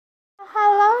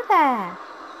there,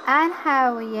 and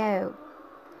how are you?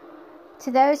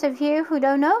 To those of you who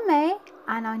don't know me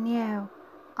and are new,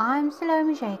 I'm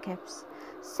Salome Jacobs.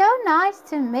 So nice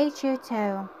to meet you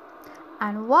too.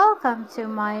 And welcome to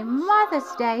my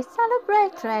Mother's Day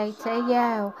celebratory to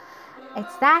you.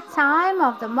 It's that time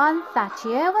of the month that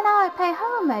you and I pay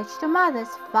homage to mothers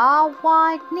far,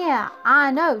 wide, near,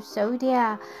 and oh so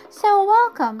dear. So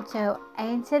welcome to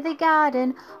Into the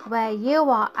Garden, where you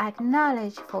are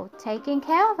acknowledged for taking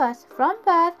care of us from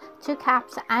birth to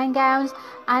caps and gowns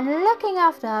and looking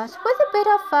after us with a bit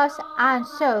of fuss and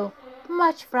so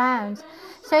much frowns.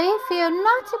 So if you're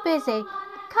not too busy,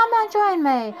 come and join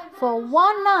me for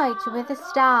one night with the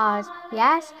stars.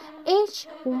 Yes, each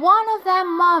one of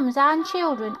them moms and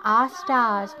children are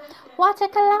stars. What a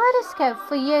kaleidoscope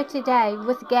for you today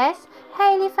with guests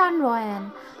Hayley Van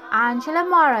Rooyen, Angela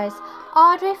Morris,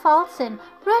 Audrey Folsom,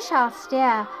 Rochelle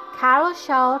Steer, Carol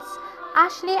Schultz,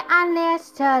 Ashley and Leah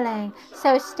Sterling.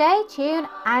 So stay tuned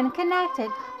and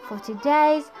connected for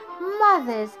today's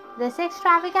Mothers. This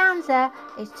extravaganza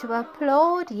is to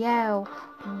applaud you,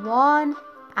 one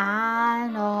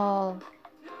and all.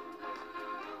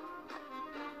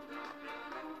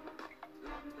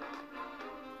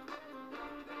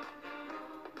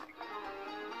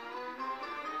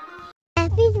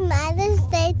 Happy Mother's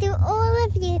Day to all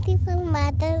the beautiful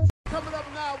mothers. Coming up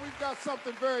now, we've got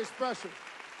something very special.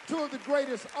 Two of the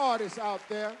greatest artists out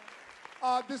there.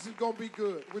 This is going to be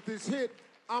good. With this hit,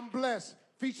 I'm Blessed,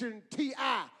 featuring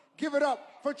T.I. Give it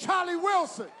up for Charlie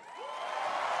Wilson.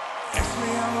 Ask me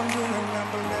how I'm doing,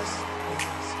 I'm blessed.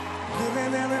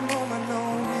 Living every moment, no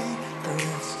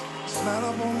regrets. Smile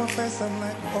up on my face, I'm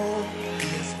like, oh,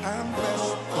 yes, I'm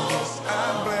blessed. Oh, yes,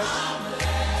 I'm blessed.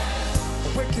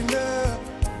 Waking up,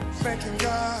 thanking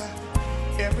God.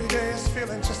 Every day is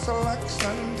feeling just so like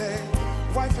Sunday.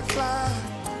 Wife and fly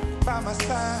by my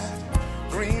side.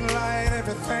 Green light,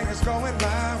 everything is going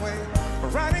my way.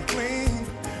 Riding clean,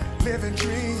 living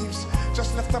dreams.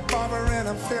 Just left the barber and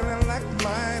I'm feeling like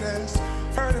Midas.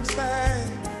 Heard him say,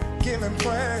 give him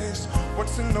praise.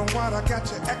 What's in the water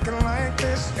got you acting like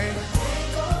this? Hey.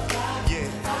 Yeah.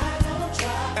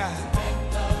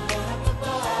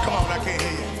 Come on, I can't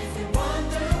hear you.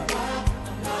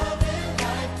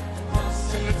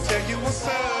 Finna tell you what's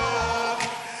up.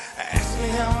 Ask me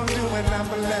how I'm doing, I'm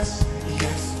blessed.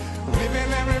 Yes.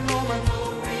 Living every moment.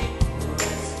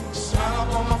 Smile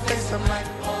up on my face, I'm like,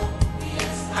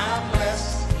 I'm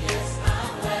blessed. Yes,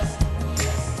 I'm blessed.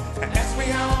 Yes. Ask me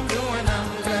how I'm doing, I'm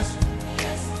blessed.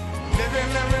 Yes.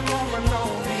 Living every moment, no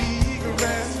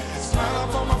regrets. Smile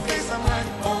up on my face, I'm like,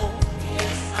 oh,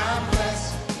 yes, I'm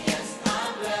blessed. Yes,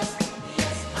 I'm blessed.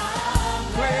 Yes, I'm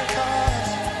blessed. Playing cards,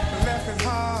 laughing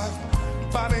hard,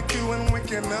 barbecuing,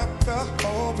 waking up the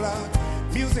whole block.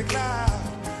 Music loud,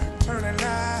 turning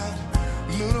loud.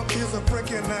 Little kids are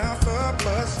breaking out the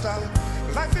bus stop.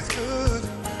 Life is good,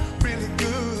 really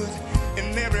good.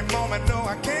 In every moment, no,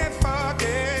 I can't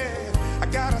forget. I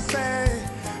gotta say,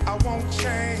 I won't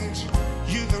change.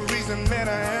 You the reason that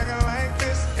I act like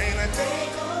this. Ain't a day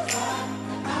goes by,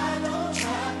 I don't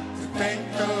try to thank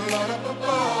the Lord up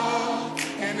above.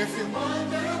 And if you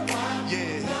wonder why,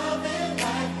 yeah, love it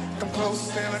right, come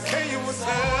close and I'll tell you what's up.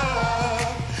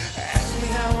 Ask me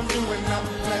how I'm doing, I'm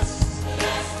blessed.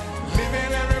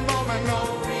 Living every moment, no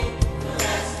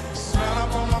regrets. Smile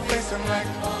up on my face, I'm like,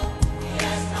 oh,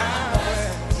 yes, I'm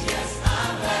blessed. Yes,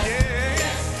 I'm blessed. Yeah.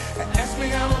 Yes. Ask me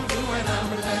how I'm doing, I'm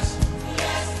blessed.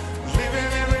 Yes.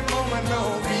 Living every moment, no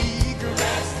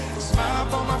regrets. Smile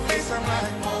up on my face, I'm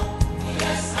like, oh,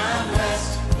 yes, I'm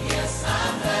blessed. Yes,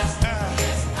 I'm blessed.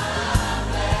 Yes, I'm blessed.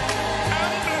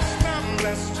 I'm blessed, I'm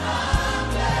blessed.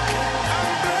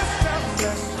 I'm blessed, I'm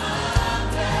blessed.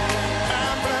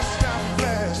 I'm blessed, I'm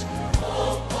blessed.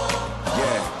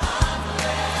 Yeah.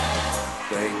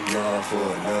 Thank God for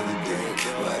another day.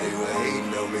 While they were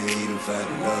hating on me, he done found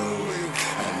another way.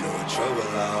 I know trouble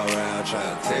all around,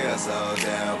 trying to tear us all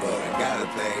down, but I gotta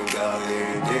thank God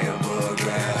every day above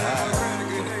ground.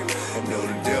 I know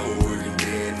the devil working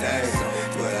day and night,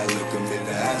 but I look him in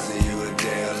the eye, say you a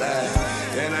damn lie.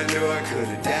 And I knew I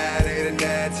could've died at a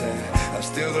night time. I'm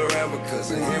still around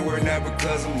because I'm here, we're not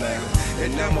because I'm not.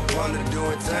 And I'm a part of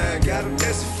doing time, got a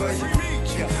message for you.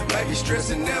 Might be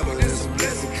stressing now, but there's a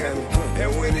blessing coming.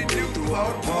 And when it do through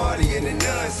all the party and the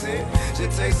nonsense,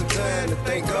 just take some time to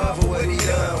thank God for what he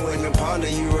done. When the partner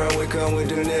you run with come with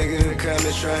them negative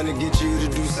comments trying to get you to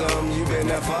do something, you better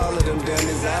not follow them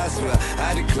dummies. I swear,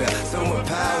 I declare, so much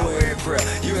power in prayer.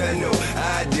 You had no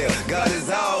idea, God is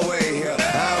always here. I'm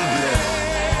blessed.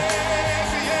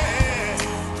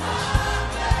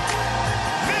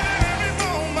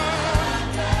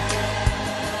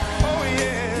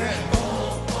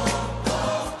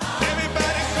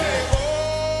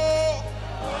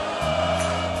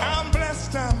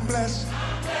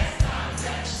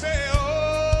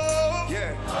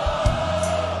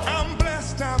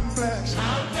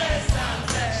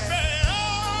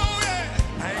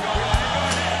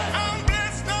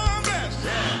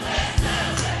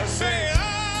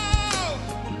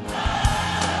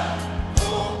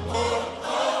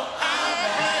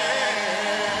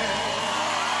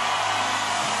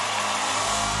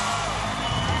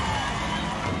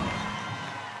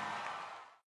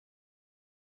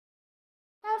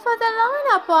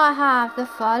 therefore I have the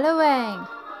following.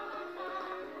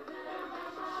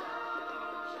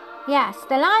 Yes,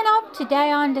 the lineup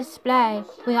today on display.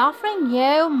 We're offering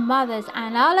you mothers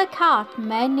an a la carte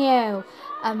menu.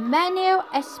 A menu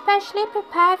especially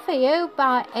prepared for you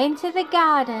by Into the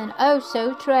Garden, oh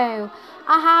so true.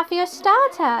 I have your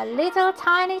starter, little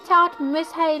tiny tot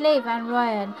Miss Hayley Van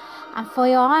Ryan. And for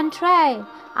your entree,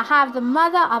 I have the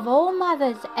mother of all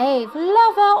mothers, Eve.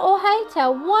 Lover or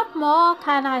hater, what more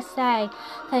can I say?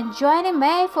 Then joining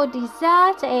me for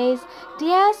dessert is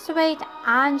dear sweet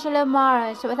Angela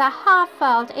Morris with a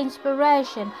heartfelt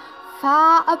inspiration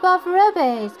far above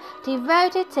rubies,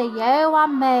 devoted to you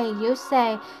and me, you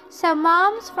say. So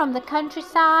moms from the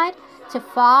countryside to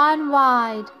far and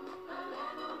wide,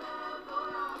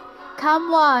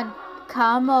 come one,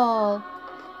 come all.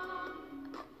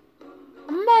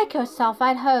 Make yourself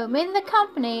at home in the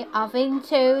company of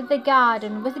Into the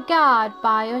Garden with God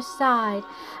by your side.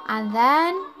 And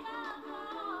then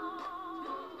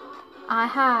I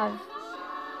have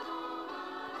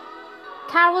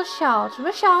Carol Schultz,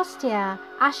 Rochelle Steer,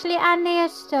 Ashley and Nia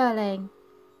Sterling,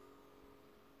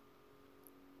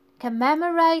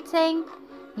 commemorating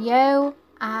you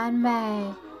and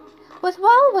me, with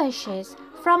well wishes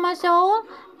from us all,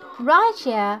 right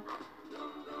here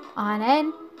on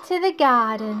Into the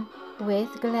Garden with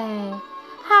glee.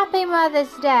 Happy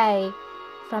Mother's Day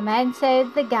from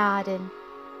Into the Garden.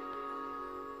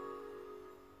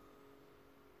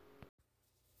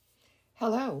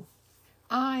 Hello,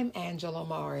 I'm Angela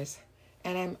Morris,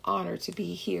 and I'm honored to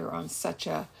be here on such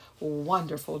a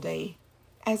wonderful day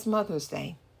as Mother's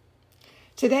Day.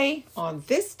 Today, on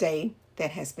this day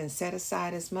that has been set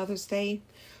aside as Mother's Day,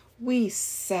 we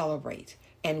celebrate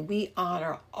and we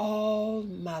honor all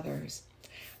mothers.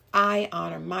 I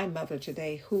honor my mother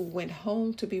today, who went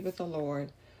home to be with the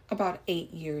Lord about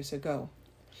 8 years ago.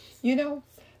 You know,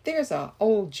 there's an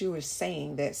old Jewish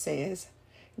saying that says,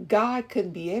 God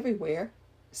couldn't be everywhere,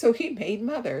 so he made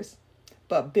mothers.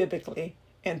 But biblically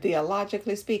and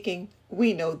theologically speaking,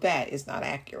 we know that is not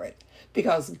accurate,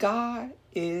 because God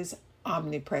is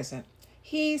omnipresent.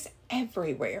 He's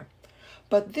everywhere.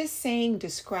 But this saying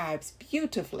describes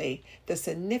beautifully the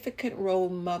significant role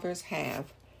mothers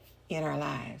have in our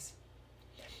lives.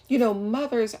 You know,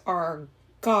 mothers are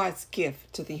God's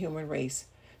gift to the human race,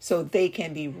 so they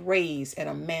can be raised in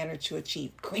a manner to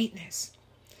achieve greatness.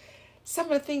 Some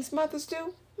of the things mothers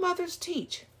do, mothers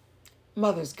teach,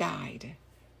 mothers guide,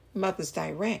 mothers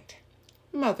direct,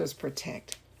 mothers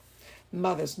protect,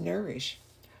 mothers nourish,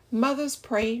 mothers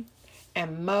pray,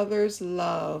 and mothers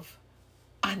love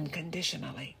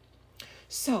unconditionally.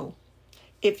 So,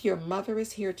 if your mother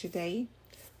is here today,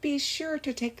 be sure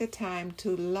to take the time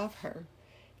to love her,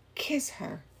 kiss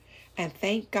her, and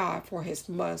thank God for his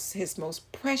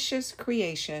most precious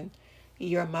creation,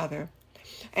 your mother.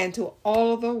 And to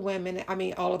all of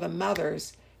the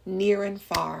mothers near and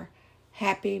far,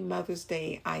 happy Mother's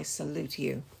Day. I salute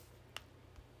you.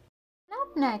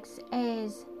 Up next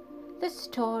is the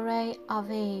story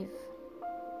of Eve.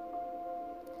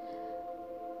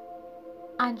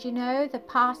 And you know, the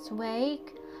past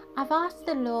week, I've asked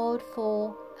the Lord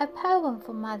for a poem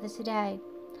for Mother's Day.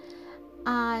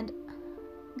 And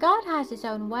God has his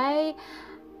own way,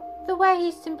 the way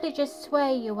he simply just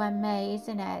sway you and me,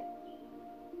 isn't it?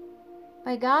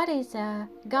 But God is a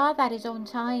God that is on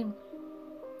time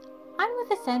and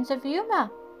with a sense of humor.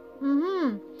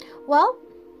 Well,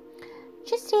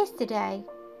 just yesterday,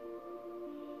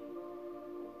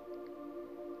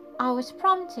 I was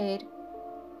prompted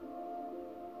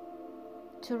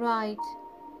to write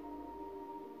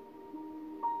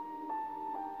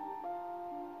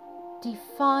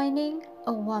Defining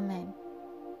a Woman.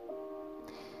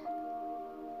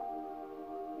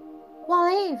 Well,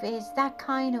 Eve is that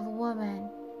kind of woman.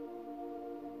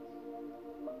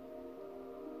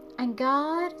 And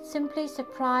God simply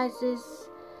surprises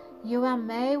you and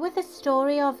me with the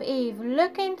story of Eve,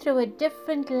 looking through a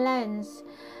different lens.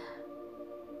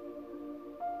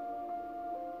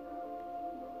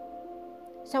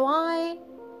 So I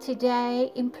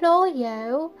today implore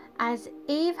you, as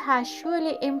Eve has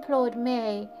surely implored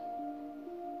me,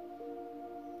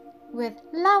 with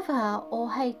love her or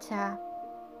hate her.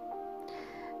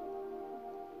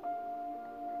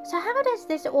 So how does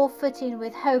this all fit in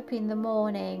with Hope in the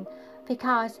Morning?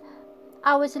 Because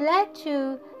I was led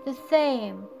to the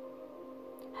theme,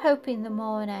 Hope in the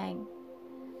Morning.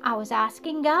 I was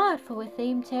asking God for a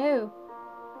theme too.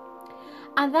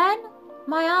 And then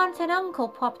my aunt and uncle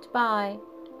popped by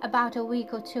about a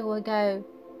week or two ago.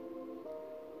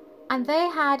 And they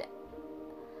had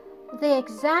the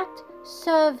exact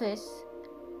service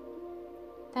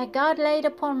that God laid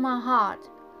upon my heart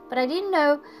but I didn't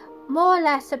know more or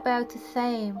less about the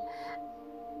theme.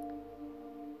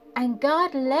 And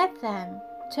God led them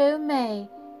to me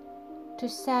to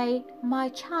say, my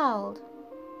child,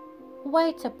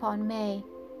 wait upon me.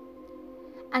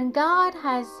 And God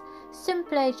has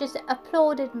simply just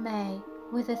applauded me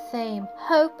with the theme,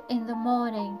 Hope in the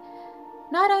Morning.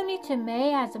 Not only to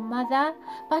me as a mother,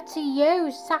 but to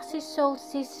you, Sassy Soul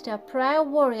Sister, prayer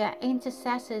warrior,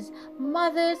 intercessors,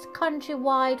 mothers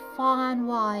countrywide, far and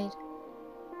wide.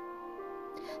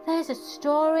 There's a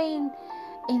story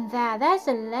in there. There's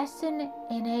a lesson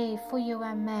in Eve for you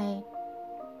and me.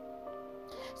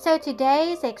 So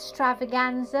today's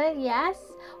extravaganza, yes,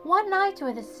 one night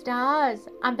with the stars.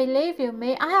 And believe you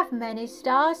me, I have many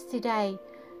stars today.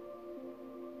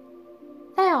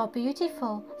 They are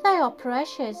beautiful. They are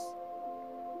precious.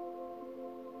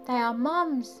 They are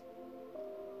mums,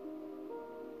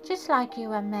 just like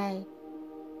you and me.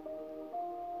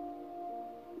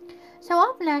 So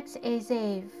up next is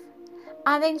Eve,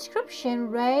 and the inscription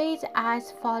reads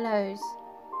as follows.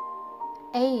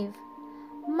 Eve,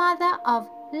 mother of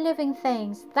living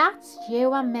things, that's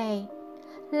you and me.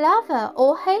 Lover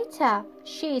or hater,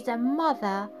 she's a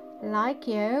mother like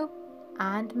you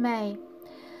and me.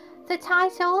 The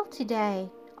title today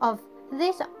of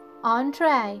this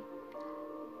entree,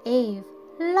 Eve,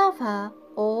 lover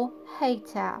or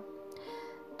hater.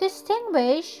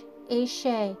 Distinguished is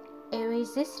she,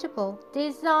 irresistible,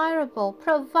 desirable,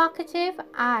 provocative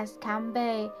as can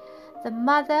be, the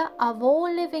mother of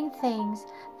all living things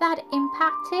that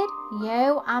impacted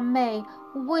you and me,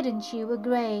 wouldn't you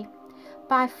agree?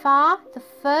 By far the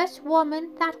first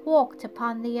woman that walked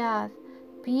upon the earth,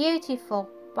 beautiful,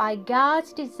 by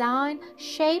God's design,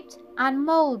 shaped and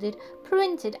molded,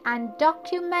 printed and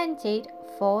documented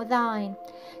for thine,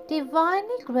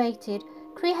 divinely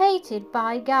created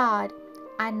by God,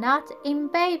 and not in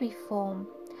baby form.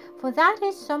 For that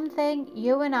is something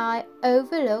you and I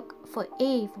overlook, for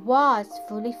Eve was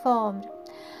fully formed.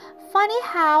 Funny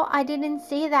how I didn't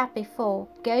see that before.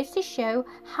 Goes to show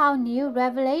how new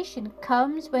revelation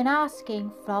comes when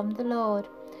asking from the Lord.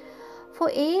 For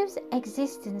Eve's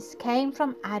existence came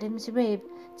from Adam's rib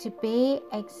to be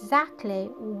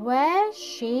exactly where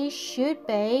she should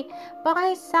be, by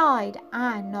his side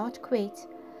and not quit.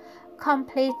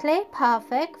 Completely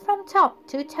perfect from top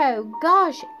to toe.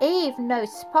 Gosh, Eve, no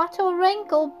spot or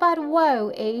wrinkle, but woe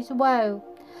is woe.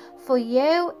 For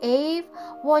you, Eve,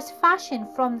 was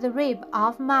fashioned from the rib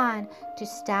of man, to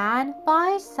stand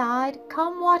by his side,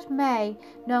 come what may,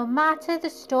 no matter the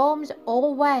storms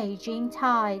or raging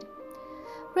tide.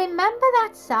 Remember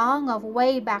that song of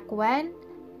way back when?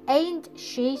 Ain't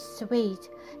she sweet?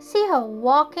 See her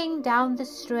walking down the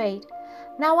street.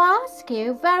 Now I ask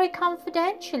you very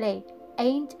confidentially,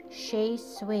 ain't she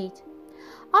sweet?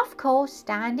 Of course,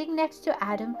 standing next to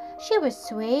Adam, she was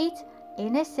sweet,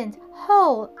 innocent,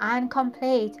 whole and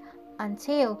complete,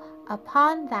 until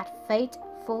upon that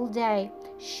fateful day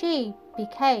she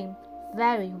became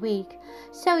very weak.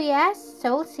 So yes,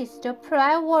 soul sister,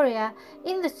 prayer warrior,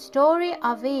 in the story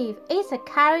of Eve is a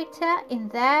character in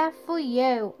there for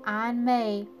you and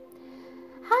me.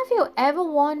 Have you ever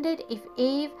wondered if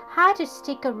Eve had to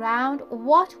stick around,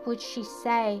 what would she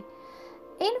say?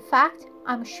 In fact,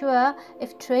 I'm sure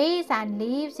if trees and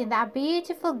leaves in that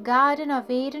beautiful Garden of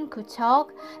Eden could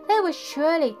talk, they would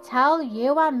surely tell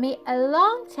you and me a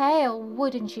long tale,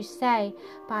 wouldn't you say,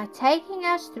 by taking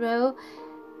us through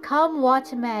come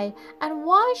what may, and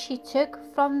why she took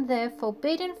from the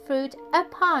forbidden fruit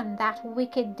upon that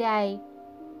wicked day.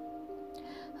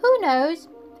 Who knows?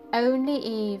 Only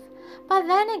Eve. But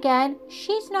then again,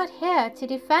 she's not here to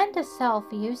defend herself,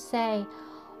 you say,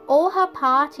 or her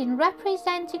part in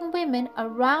representing women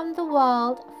around the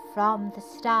world from the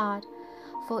start.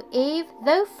 For Eve,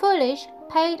 though foolish,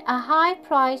 paid a high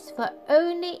price for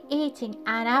only eating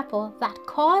an apple that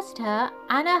caused her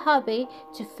and her hubby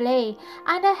to flee,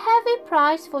 and a heavy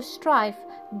price for strife,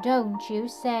 don't you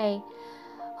say?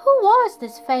 Who was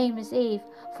this famous Eve?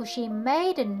 For she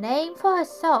made a name for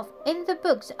herself in the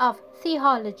books of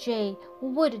theology,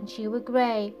 wouldn't you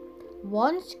agree?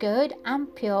 Once good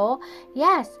and pure,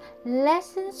 yes,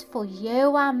 lessons for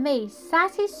you and me,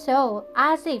 sassy soul,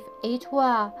 as if it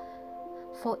were.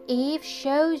 For Eve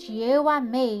shows you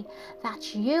and me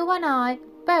that you and I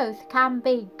both can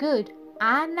be good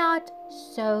and not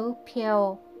so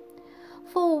pure.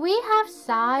 For we have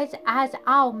sides, as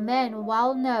our men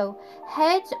well know,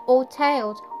 heads or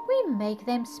tails, we make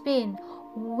them spin.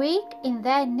 Weak in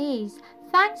their knees,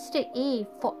 thanks to Eve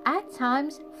for at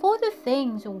times for the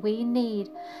things we need.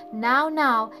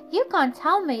 Now, you can't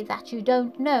tell me that you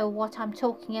don't know what I'm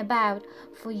talking about,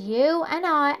 for you and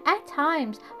I at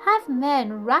times have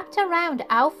men wrapped around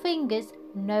our fingers,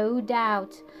 no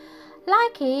doubt.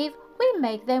 Like Eve, we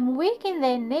make them weak in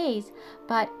their knees,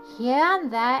 but here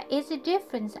and there is a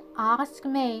difference, ask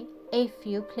me, if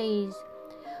you please.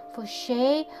 For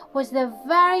she was the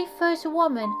very first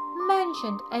woman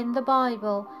mentioned in the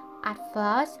Bible, at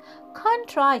first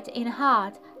contrite in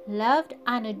heart, loved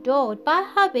and adored by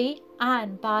hubby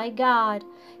and by God.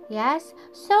 Yes,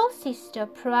 soul sister,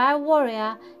 prayer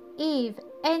warrior, Eve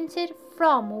entered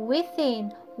from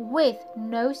within with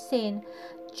no sin,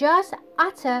 just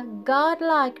utter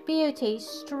godlike beauty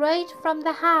straight from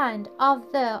the hand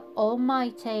of the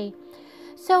Almighty.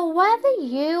 So whether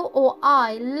you or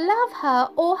I love her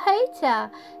or hate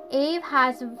her, Eve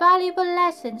has valuable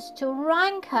lessons to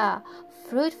rank her,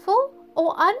 fruitful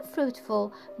or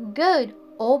unfruitful, good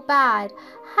or bad,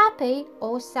 happy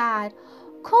or sad.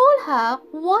 Call her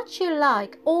what you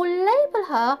like or label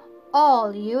her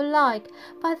all you like,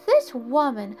 but this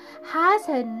woman has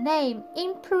her name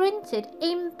imprinted,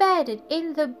 embedded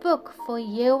in the book for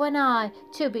you and I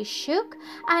to be shook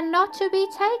and not to be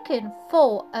taken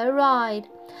for a ride.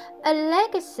 A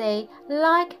legacy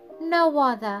like no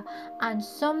other, and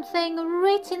something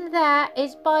written there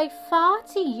is by far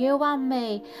to you and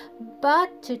me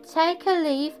but to take a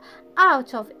leaf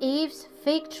out of Eve's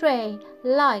fig tree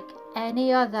like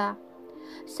any other.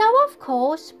 So of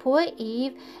course, poor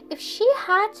Eve, if she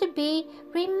had to be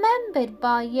remembered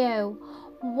by you,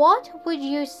 what would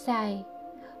you say?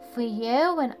 For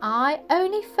you and I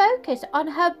only focus on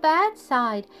her bad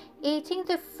side, eating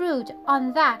the fruit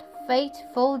on that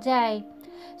fateful day.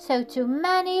 So to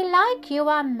many like you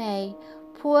and me,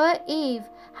 poor Eve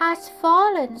has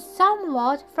fallen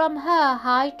somewhat from her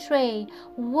high tree,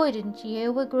 wouldn't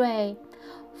you agree?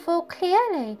 For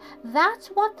clearly that's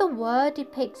what the word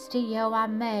depicts to you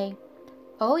and me.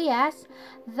 Oh yes,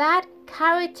 that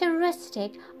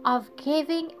characteristic of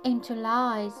giving into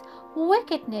lies,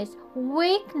 wickedness,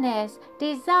 weakness,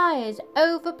 desires,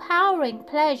 overpowering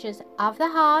pleasures of the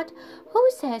heart, who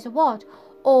says what,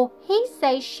 or he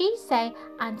say, she say,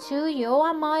 and to you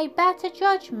and my better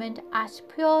judgment as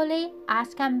purely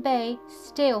as can be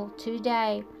still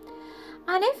today.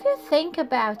 And if you think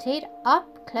about it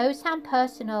up close and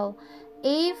personal,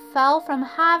 Eve fell from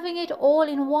having it all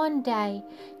in one day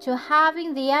to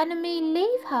having the enemy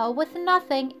leave her with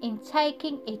nothing in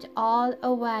taking it all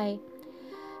away.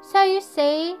 So you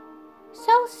see,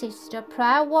 soul sister,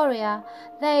 prayer warrior,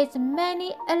 there is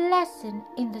many a lesson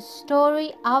in the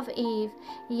story of Eve,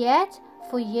 yet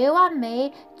for you and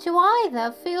me to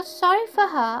either feel sorry for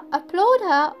her, applaud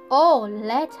her, or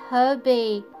let her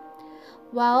be.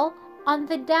 Well, on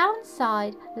the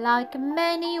downside, like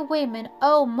many women,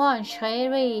 oh mon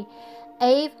chéri,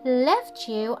 Eve left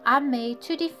you and me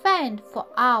to defend for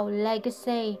our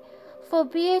legacy. For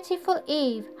beautiful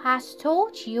Eve has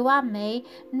taught you and me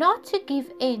not to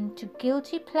give in to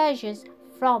guilty pleasures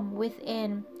from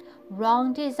within,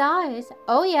 wrong desires,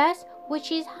 oh yes,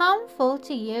 which is harmful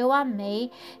to you and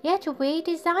me, yet we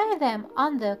desire them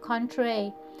on the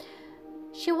contrary.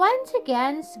 She went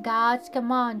against God's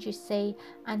command, you see,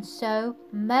 and so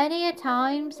many a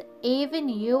times even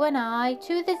you and I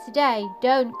to this day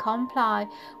don't comply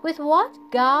with what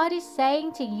God is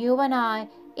saying to you and I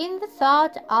in the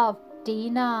thought of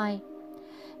deny.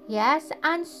 Yes,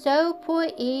 and so poor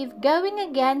Eve, going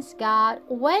against God,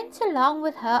 went along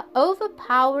with her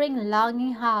overpowering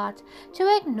longing heart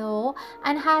to ignore,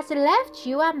 and has left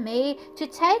you and me to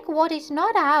take what is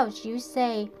not ours, you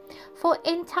say. For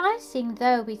enticing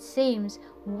though it seems,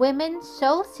 women,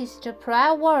 soul sister,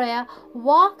 prayer warrior,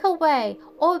 walk away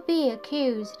or be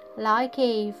accused like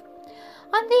Eve.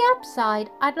 On the upside,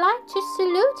 I'd like to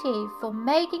salute Eve for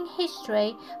making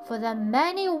history for the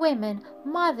many women,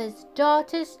 mothers,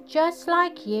 daughters just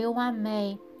like you and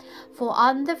me. For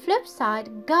on the flip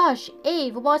side, gosh,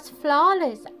 Eve was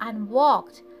flawless and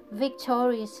walked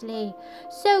victoriously,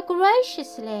 so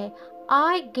graciously.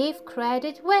 I give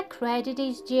credit where credit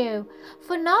is due,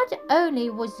 for not only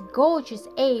was gorgeous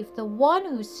Eve the one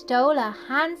who stole her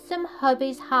handsome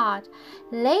hubby's heart,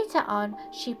 later on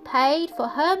she paid for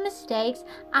her mistakes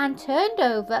and turned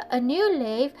over a new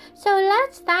leaf, so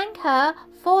let's thank her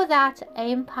for that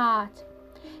in part.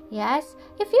 Yes,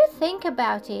 if you think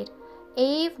about it,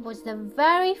 Eve was the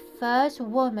very first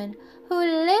woman who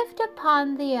lived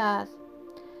upon the earth.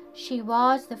 She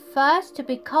was the first to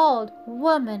be called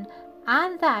woman,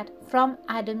 and that from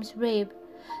Adam's rib,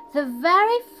 the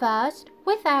very first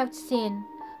without sin,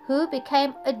 who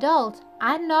became adult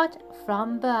and not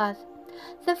from birth.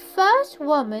 The first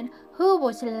woman who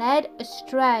was led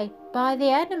astray by the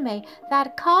enemy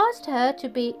that caused her to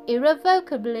be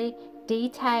irrevocably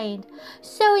detained.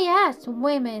 So yes,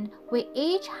 women, we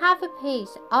each have a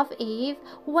piece of Eve,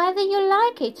 whether you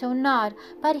like it or not,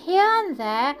 but here and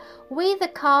there we the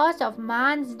cause of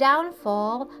man's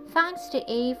downfall, thanks to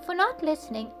Eve for not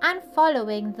listening and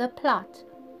following the plot.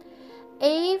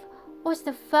 Eve was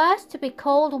the first to be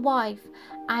called wife,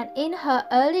 and in her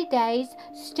early days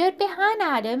stood behind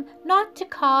Adam not to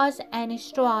cause any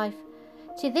strife.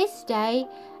 To this day,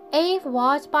 Eve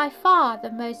was by far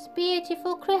the most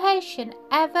beautiful creation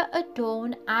ever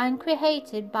adorned and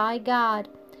created by God.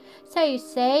 So you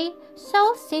see,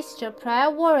 soul sister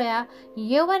prayer warrior,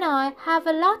 you and I have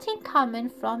a lot in common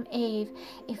from Eve.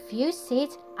 If you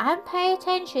sit and pay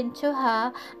attention to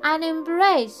her and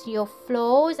embrace your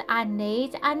flaws and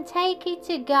needs and take it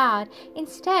to God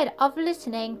instead of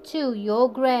listening to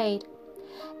your grade.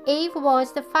 Eve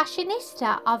was the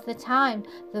fashionista of the time,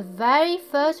 the very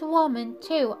first woman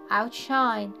to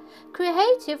outshine,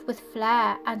 creative with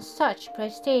flair and such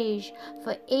prestige,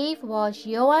 for Eve was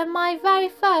your and my very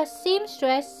first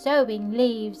seamstress sewing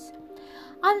leaves.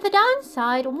 On the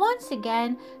downside, once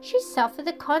again, she suffered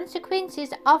the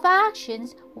consequences of her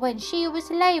actions when she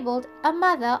was labelled a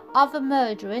mother of a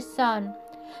murderous son.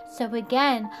 So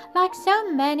again, like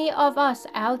so many of us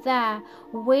out there,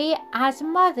 we as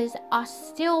mothers are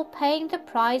still paying the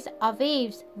price of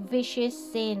Eve's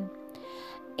vicious sin.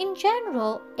 In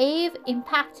general, Eve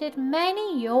impacted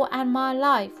many your and my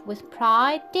life with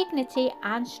pride, dignity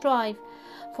and strife,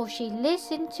 for she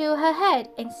listened to her head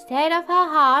instead of her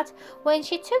heart when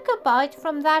she took a bite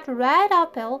from that red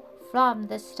apple from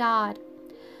the start.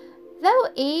 Though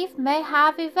Eve may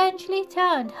have eventually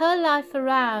turned her life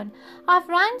around, I've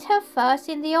ranked her first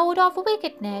in the order of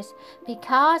wickedness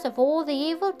because of all the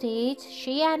evil deeds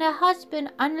she and her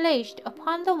husband unleashed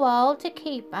upon the world to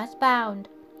keep us bound.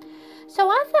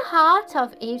 So at the heart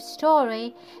of Eve's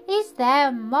story is there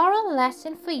a moral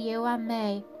lesson for you and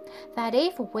me, that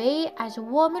if we as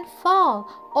women fall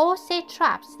or set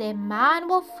traps, then man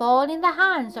will fall in the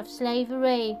hands of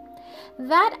slavery.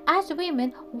 That as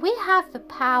women we have the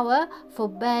power for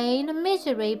bane,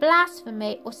 misery,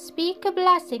 blasphemy, or speak a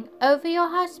blessing over your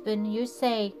husband, you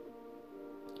say.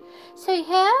 So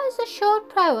here is a short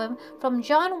poem from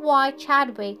John White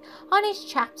Chadwick on his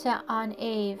chapter on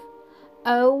Eve.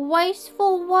 O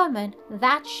wasteful woman,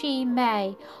 that she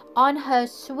may on her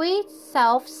sweet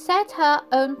self set her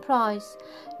own price,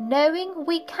 knowing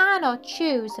we cannot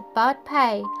choose but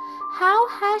pay, how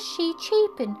has she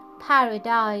cheapened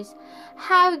paradise?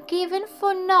 How given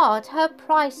for naught her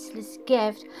priceless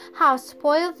gift? How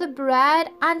spoiled the bread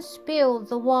and spilled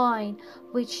the wine,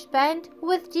 which spent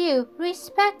with due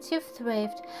respective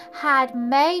thrift had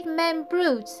made men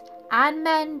brutes and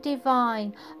men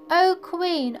divine? O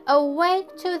Queen,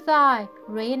 awake to thy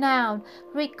renown,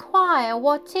 require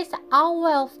what is our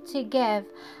wealth to give,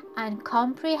 and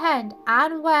comprehend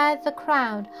and wear the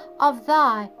crown of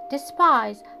thy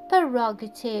despised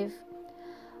prerogative.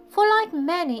 For like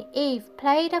many, Eve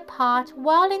played a part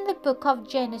well in the book of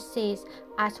Genesis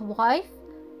as wife,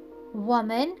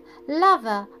 woman,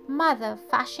 lover, mother,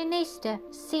 fashionista,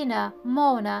 sinner,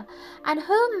 mourner, and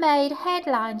who made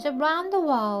headlines around the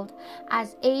world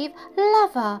as Eve,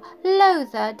 lover,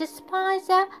 loather,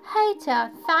 despiser,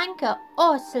 hater, thanker,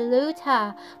 or salute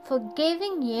her for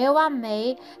giving you and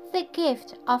me the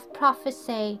gift of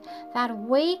prophecy, that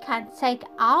we can take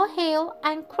our heel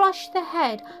and crush the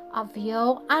head of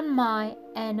your and my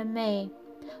enemy.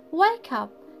 Wake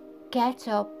up, get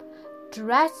up,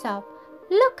 dress up,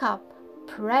 look up,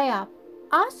 pray up,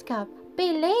 ask up,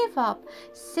 believe up,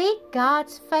 seek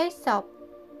God's face up,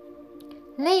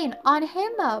 lean on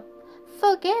Him up,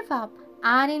 forgive up,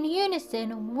 and in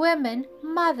unison, women,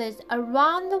 mothers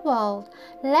around the world,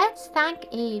 let's thank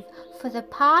Eve for the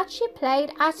part she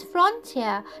played as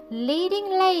frontier,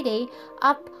 leading lady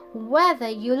up, whether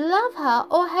you love her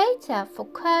or hate her for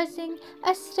causing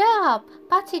a stir up.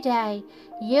 But today,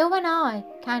 you and I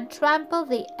can trample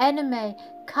the enemy,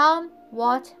 come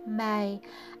what may.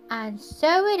 And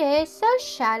so it is, so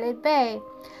shall it be.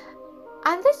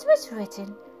 And this was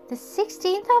written the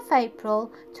 16th of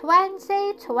April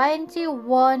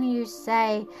 2021, you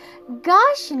say.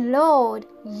 Gosh Lord,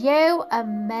 you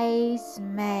amaze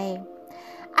me.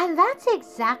 And that's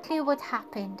exactly what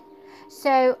happened.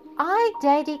 So I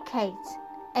dedicate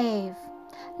Eve,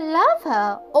 love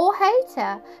her or hate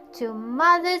her, to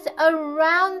mothers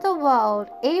around the world,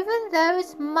 even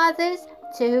those mothers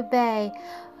to be.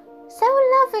 So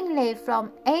lovingly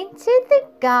from Into the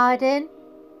Garden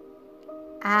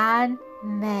and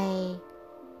me.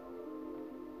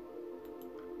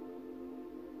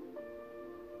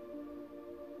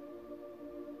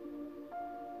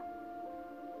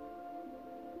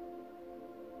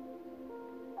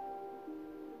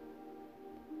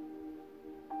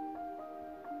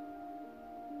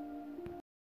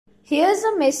 Here's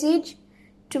a message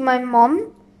to my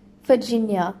mom,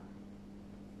 Virginia.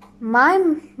 My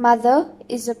mother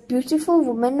is a beautiful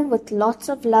woman with lots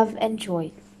of love and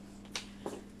joy.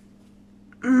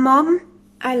 Mom,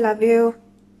 I love you.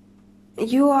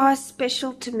 You are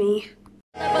special to me.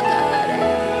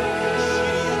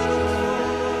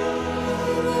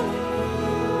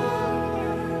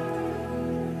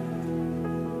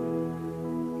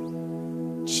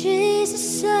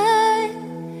 Jesus, I'm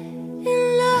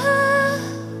in love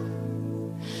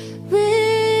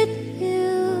with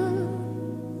you.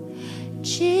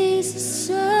 Jesus,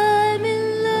 I'm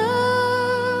in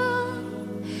love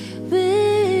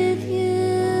with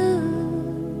you.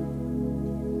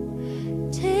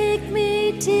 Take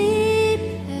me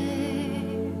deeper,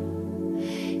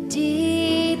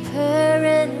 deeper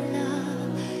in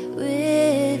love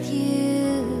with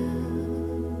you.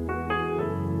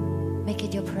 Make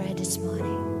it your prayer this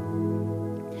morning.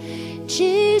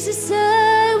 Jesus,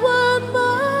 I want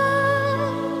more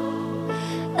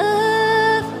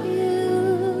of you.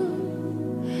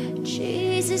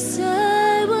 Jesus,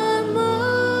 I want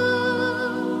more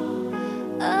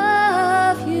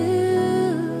of you.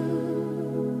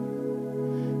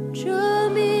 Draw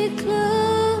me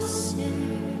closer,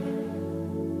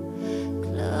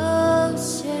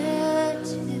 closer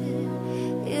to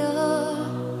you.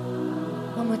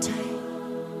 One more time.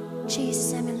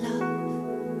 Jesus, I'm in love.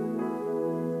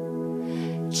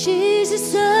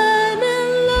 Jesus, I'm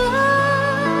in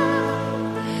love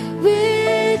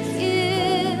with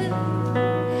you.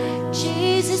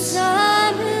 Jesus,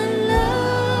 I'm in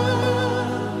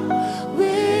love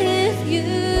with you.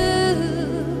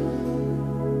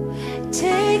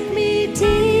 Take me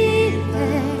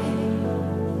deeper,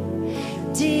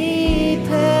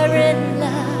 deeper in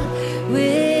love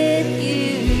with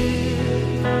you.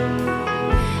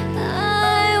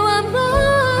 I want more.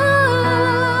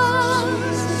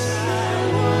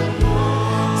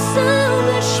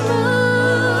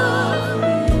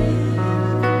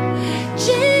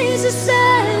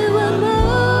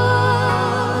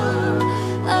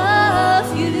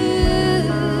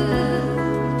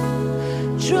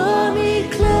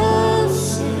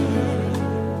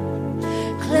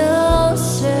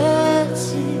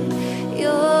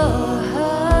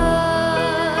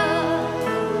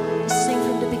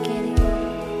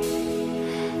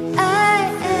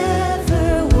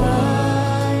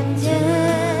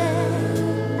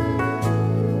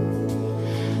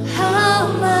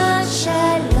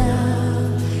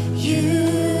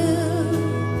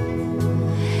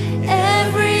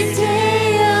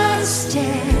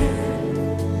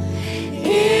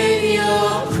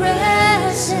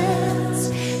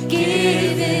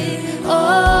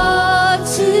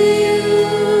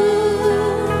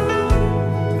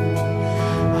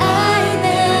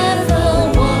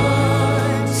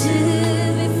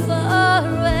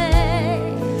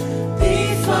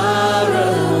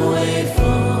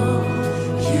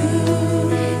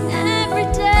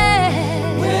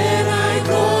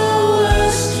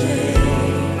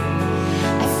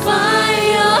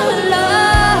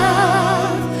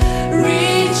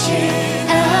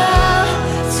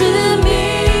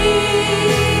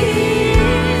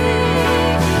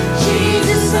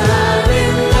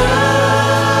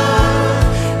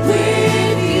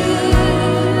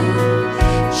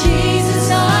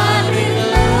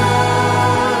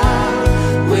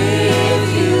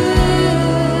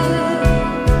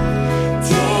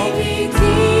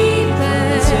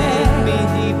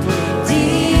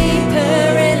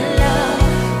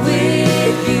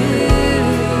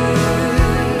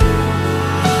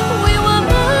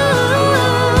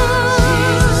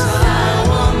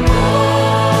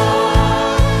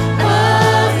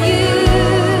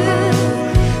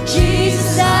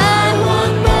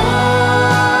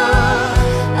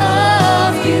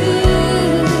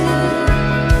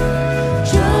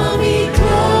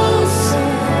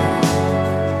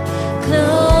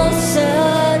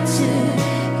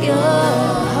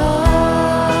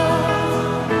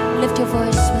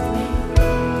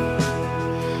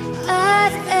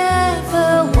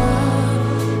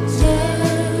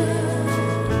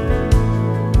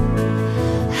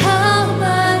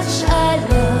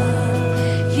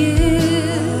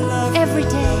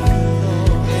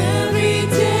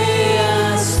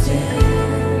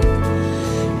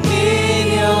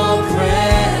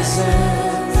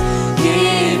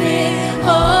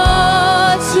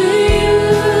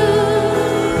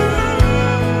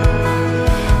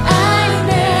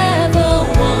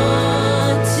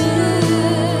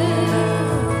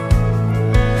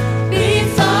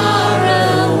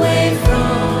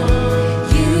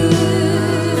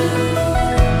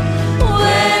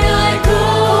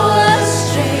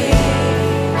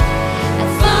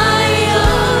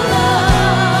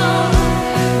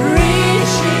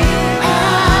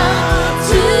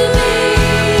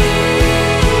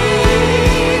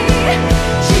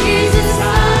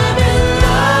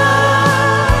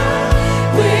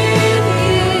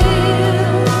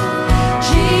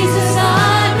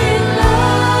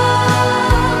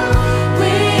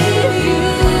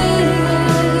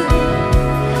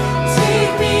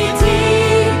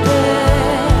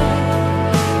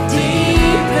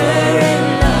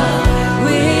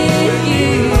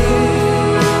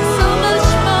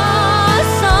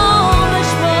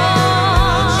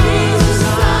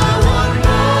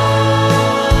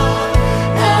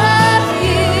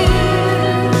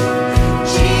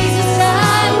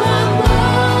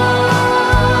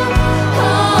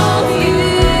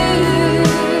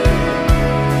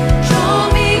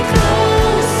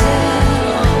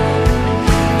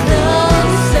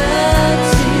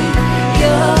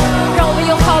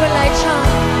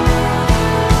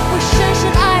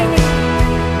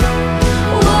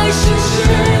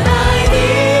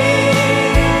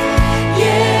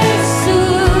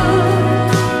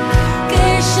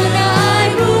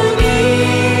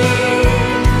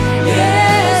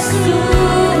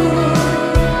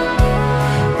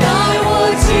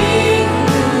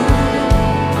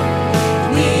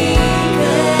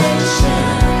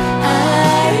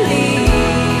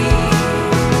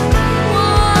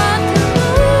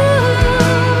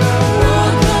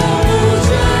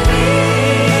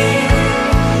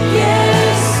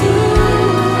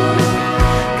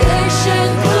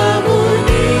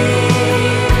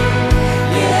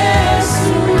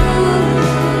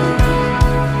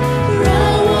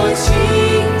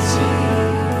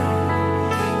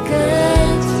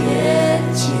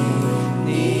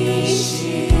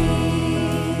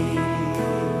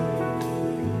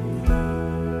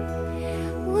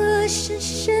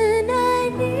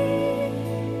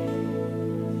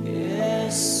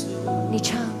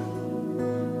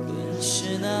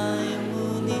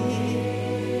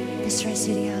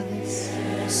 City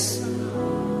Harvest.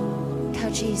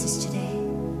 Tell Jesus today.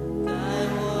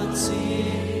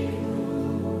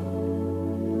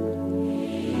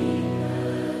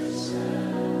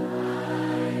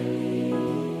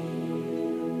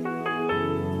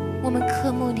我们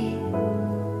渴慕你，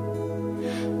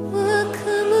我渴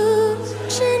慕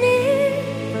着你，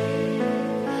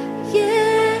耶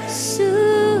稣，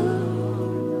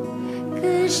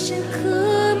更深渴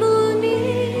慕你，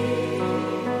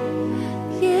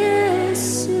耶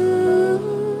稣，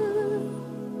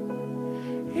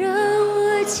让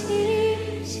我亲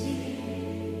近，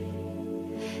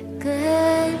更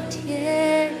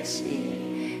贴近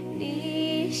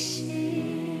你心。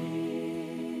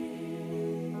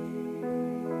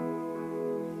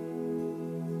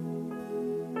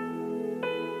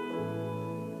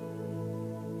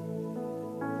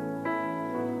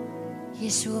耶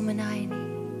稣，我们爱你。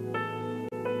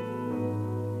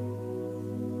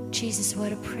Jesus,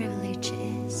 what a privilege it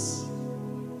is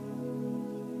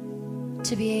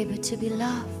to be able to be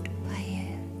loved by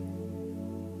you.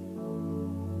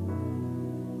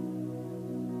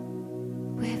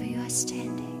 Wherever you are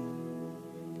standing,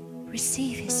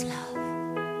 receive His love.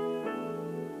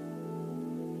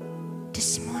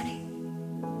 This morning,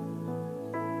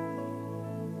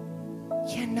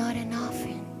 you're not an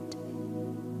orphan.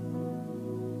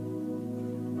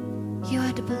 You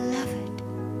are the beloved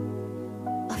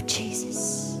of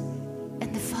Jesus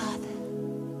and the Father.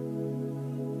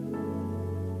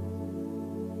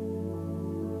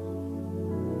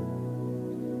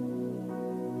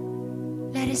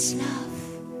 Let His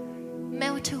love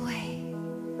melt away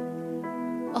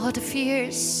all the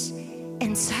fears,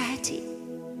 anxiety,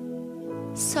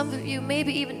 some of you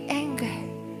maybe even anger,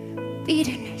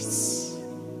 bitterness.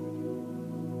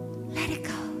 Let it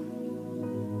go.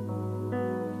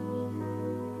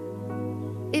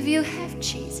 If you have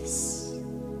Jesus,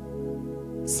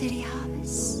 City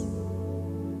Harvest,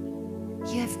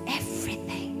 you have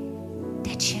everything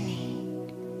that you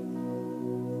need.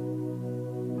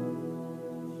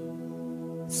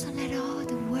 So let all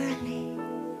the worldly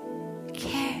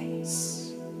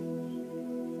cares,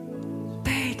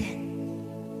 burden,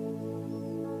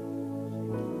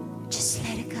 just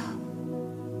let it go.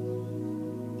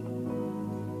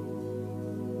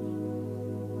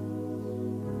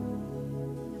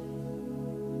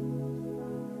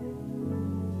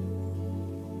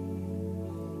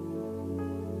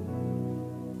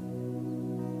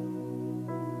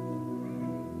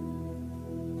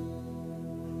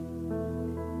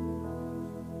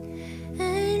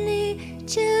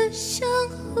就像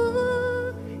呼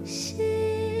吸，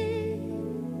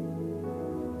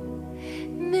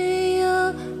没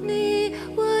有你，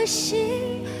我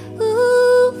心无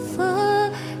法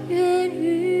言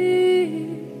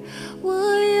语。我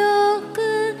要更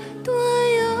多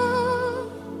有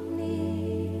你，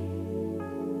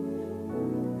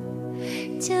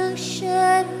将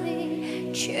生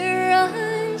命全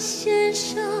然献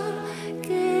上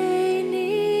给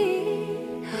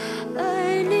你，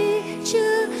爱你。就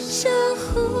像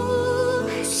呼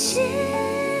吸，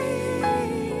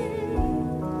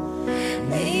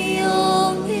没有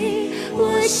你，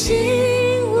我心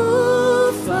无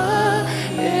法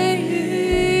言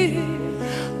语。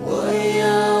我要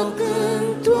更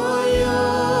多有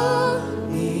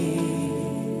你，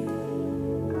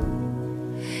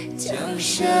将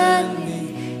生命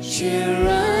全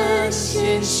然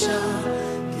献上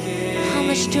给你。How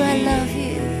much do I love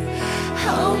you?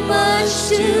 How much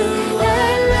do I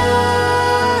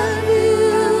love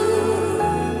you?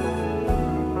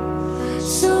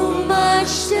 So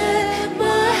much that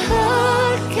my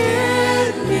heart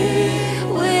can't live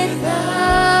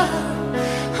without.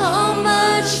 How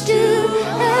much do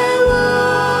I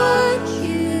want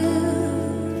you?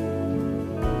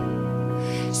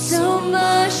 So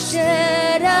much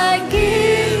that I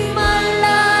give my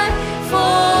life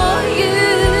for you.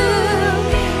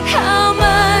 How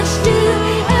much do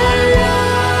I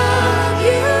love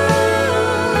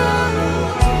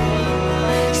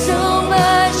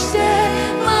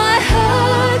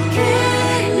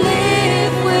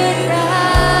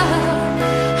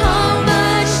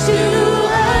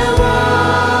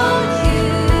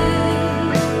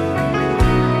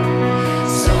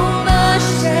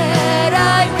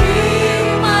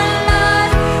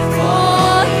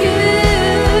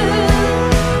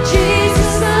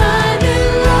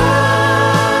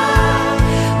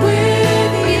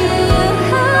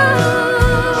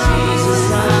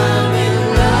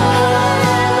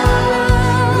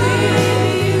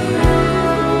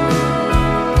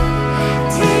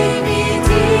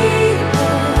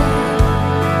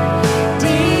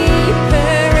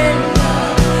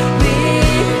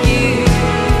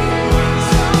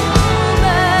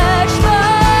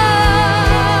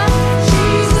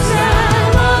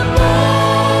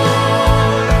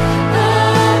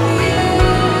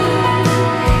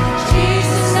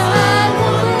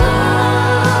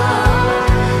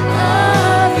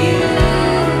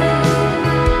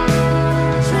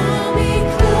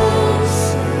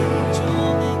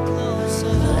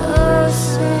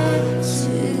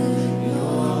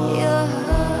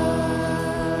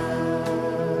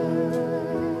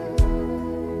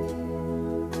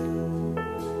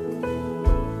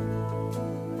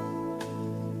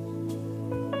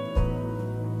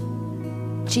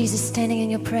Jesus, standing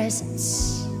in your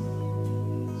presence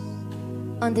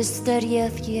on this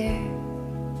 30th year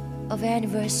of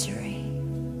anniversary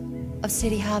of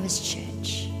City Harvest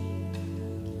Church.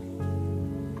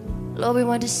 Lord, we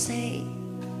want to say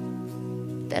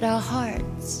that our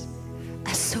hearts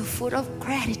are so full of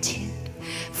gratitude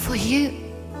for you.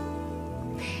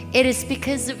 It is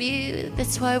because of you,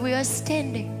 that's why we are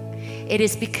standing. It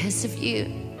is because of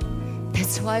you,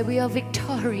 that's why we are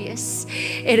victorious.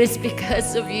 It is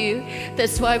because of you,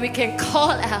 that's why we can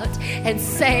call out and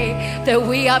say that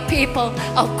we are people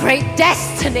of great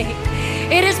destiny.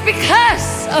 It is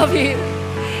because of you,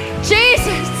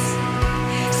 Jesus.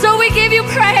 So we give you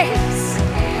praise.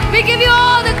 We give you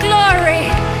all the glory.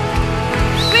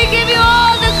 We give you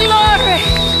all the glory.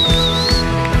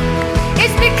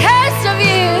 It's because of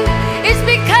you. It's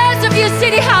because of you,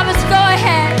 City Harvest. Go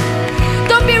ahead.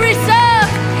 Don't be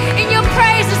reserved in your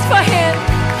praises for him.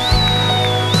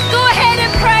 Go ahead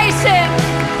and praise him.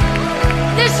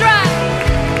 That's right.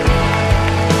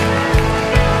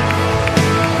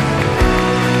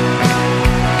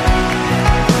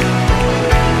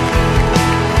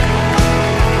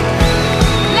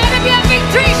 Let it be a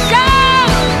victory shout.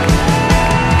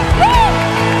 Woo!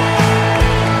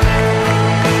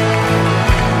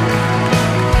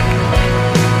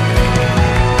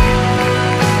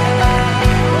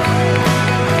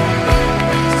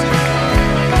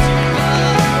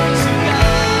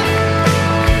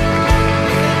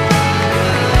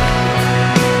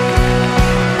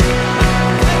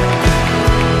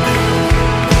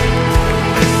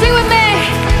 Sing with me.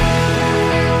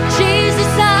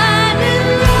 Jesus, I'm in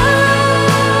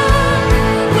love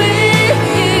with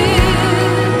you.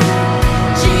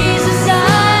 Jesus,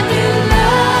 I'm in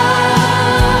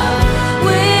love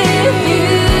with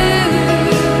you.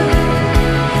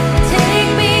 Take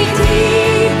me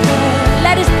deeper.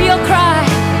 Let us be your cry.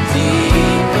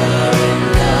 Deeper in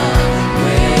love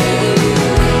with you.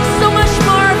 So much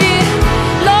more of you,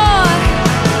 Lord.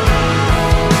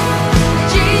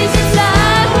 Jesus, I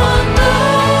want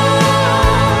more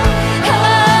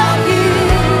of you.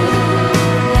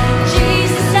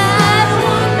 Jesus, I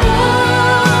want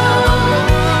more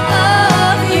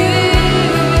of you.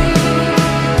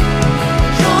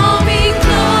 Draw me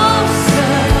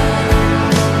closer,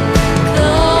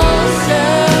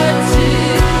 closer to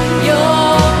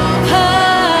your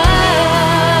heart.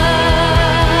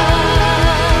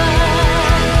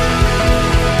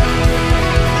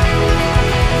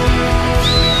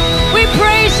 We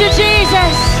praise you,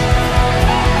 Jesus.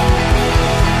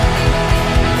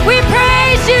 We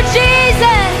praise you,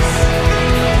 Jesus.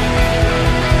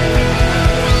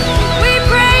 We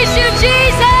praise you,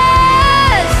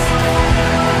 Jesus.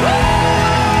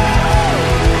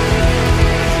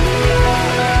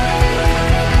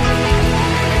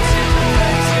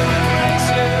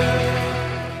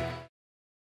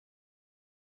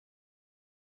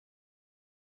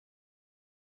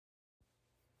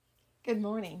 Good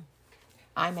morning.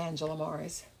 I'm Angela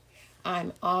Morris.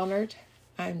 I'm honored,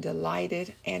 I'm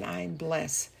delighted, and I'm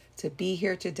blessed to be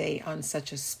here today on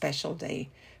such a special day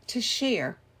to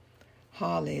share.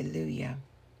 Hallelujah.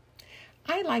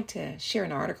 I'd like to share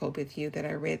an article with you that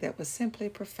I read that was simply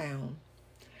profound.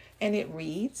 And it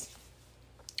reads,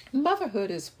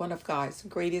 Motherhood is one of God's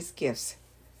greatest gifts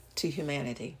to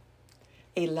humanity.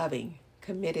 A loving,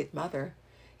 committed mother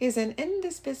is an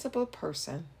indispensable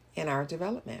person in our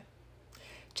development.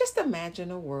 Just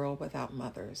imagine a world without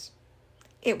mothers.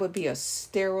 It would be a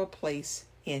sterile place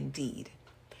indeed.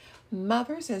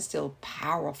 Mothers instill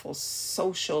powerful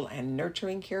social and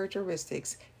nurturing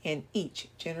characteristics in each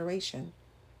generation.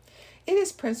 It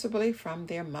is principally from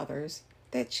their mothers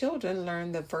that children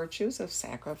learn the virtues of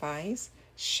sacrifice,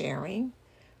 sharing,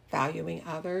 valuing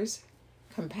others,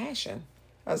 compassion,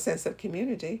 a sense of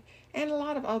community, and a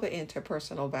lot of other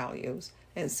interpersonal values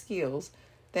and skills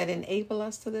that enable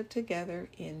us to live together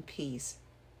in peace.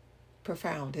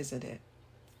 Profound, isn't it?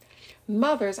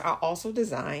 Mothers are also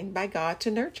designed by God to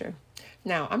nurture.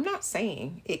 Now, I'm not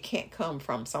saying it can't come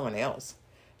from someone else.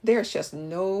 There's just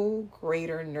no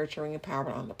greater nurturing power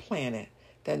on the planet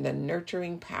than the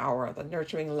nurturing power, the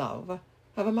nurturing love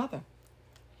of a mother.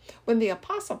 When the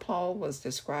Apostle Paul was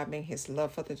describing his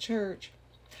love for the church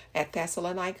at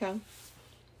Thessalonica,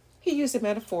 he used a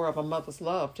metaphor of a mother's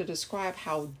love to describe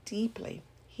how deeply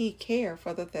he cared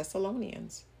for the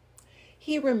Thessalonians.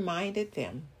 He reminded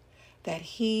them that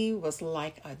he was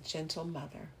like a gentle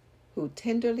mother who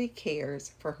tenderly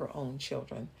cares for her own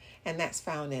children. And that's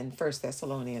found in 1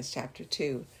 Thessalonians chapter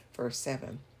 2, verse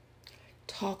 7.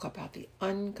 Talk about the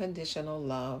unconditional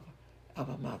love of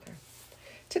a mother.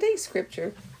 Today's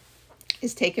scripture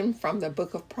is taken from the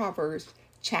book of Proverbs,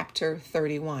 chapter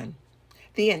 31.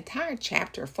 The entire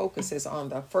chapter focuses on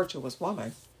the virtuous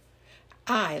woman.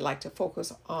 I like to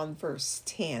focus on verse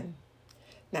 10.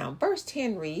 Now, verse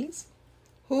 10 reads,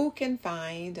 "Who can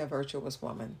find a virtuous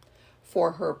woman?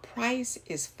 For her price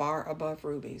is far above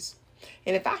rubies."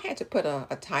 And if I had to put a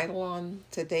title on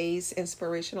today's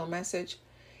inspirational message,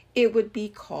 it would be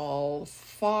called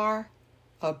Far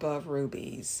Above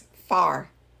Rubies. Far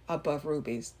above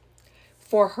rubies.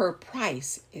 For her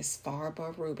price is far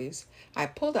above rubies. I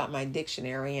pulled out my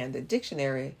dictionary, and the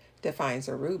dictionary defines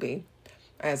a ruby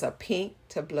as a pink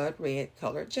to blood red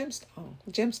colored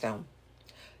gemstone.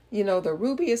 You know, the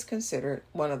ruby is considered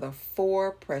one of the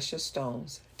 4 precious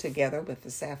stones, together with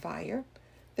the sapphire,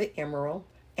 the emerald,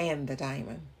 and the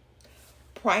diamond.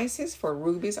 Prices for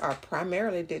rubies are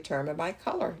primarily determined by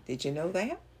color. Did you know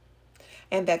that?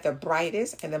 And that the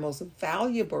brightest and the most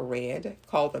valuable red,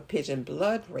 called the pigeon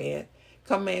blood red,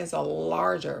 commands a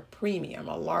larger premium,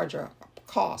 a larger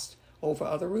cost over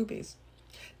other rubies.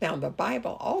 Now, the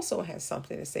Bible also has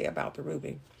something to say about the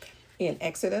ruby. In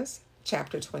Exodus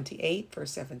chapter 28,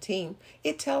 verse 17,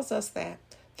 it tells us that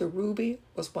the ruby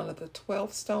was one of the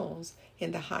 12 stones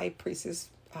in the high priest's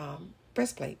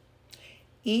breastplate.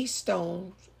 Each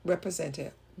stone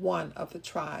represented one of the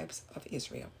tribes of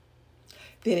Israel.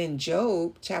 Then in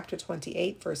Job chapter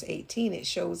 28, verse 18, it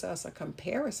shows us a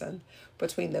comparison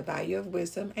between the value of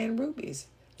wisdom and rubies.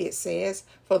 It says,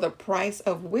 "For the price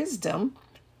of wisdom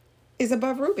is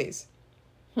above rubies."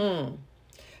 The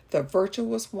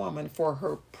virtuous woman, for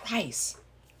her price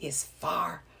is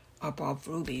far above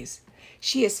rubies.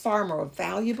 She is far more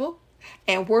valuable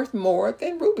and worth more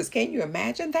than rubies. Can you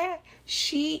imagine that?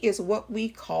 She is what we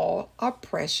call a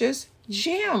precious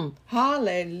gem.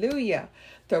 Hallelujah.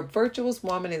 The virtuous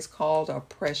woman is called a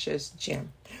precious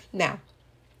gem. Now,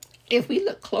 if we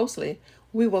look closely,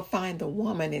 we will find the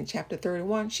woman in chapter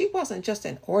 31. She wasn't just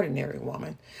an ordinary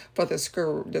woman. For the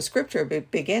scripture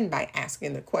began by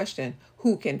asking the question,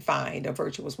 who can find a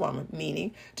virtuous woman?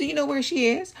 Meaning, do you know where she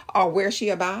is or where she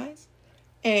abides?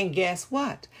 And guess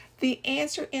what? The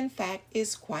answer, in fact,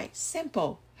 is quite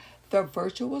simple. The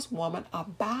virtuous woman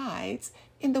abides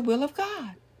in the will of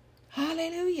God.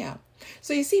 Hallelujah.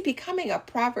 So you see, becoming a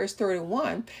Proverbs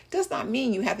 31 does not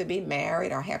mean you have to be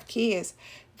married or have kids.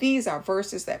 These are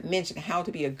verses that mention how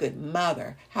to be a good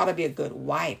mother, how to be a good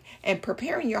wife, and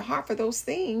preparing your heart for those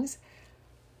things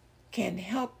can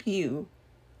help you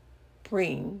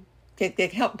bring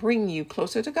you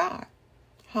closer to God.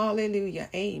 Hallelujah.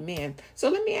 Amen. So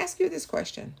let me ask you this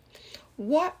question.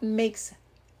 What makes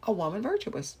a woman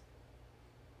virtuous?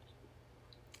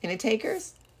 Any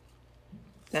takers?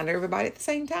 Not everybody at the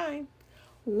same time.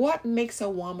 What makes a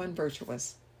woman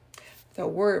virtuous? The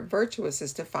word virtuous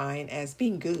is defined as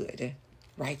being good,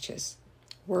 righteous,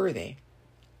 worthy,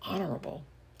 honorable,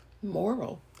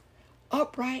 moral,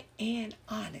 upright, and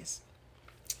honest.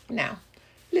 Now,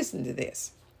 listen to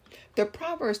this. The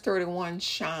Proverbs 31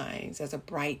 shines as a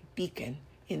bright beacon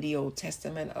in the Old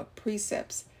Testament of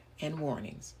precepts and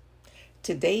warnings.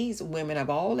 Today's women of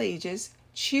all ages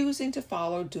choosing to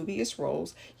follow dubious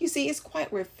roles, you see, it's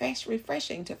quite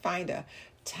refreshing to find a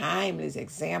timeless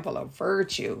example of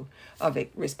virtue, of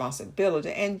responsibility,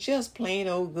 and just plain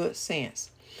old good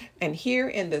sense. And here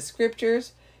in the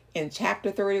scriptures, in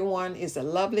chapter 31, is a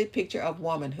lovely picture of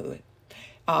womanhood.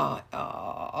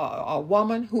 A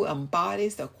woman who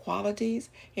embodies the qualities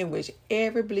in which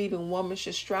every believing woman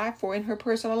should strive for in her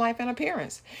personal life and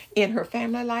appearance, in her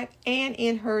family life, and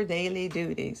in her daily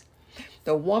duties.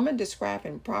 The woman described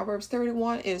in Proverbs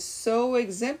 31 is so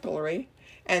exemplary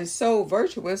and so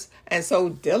virtuous and so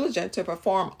diligent to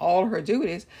perform all her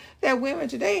duties that women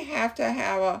today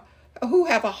who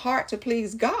have a heart to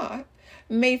please God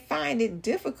may find it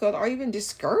difficult or even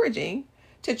discouraging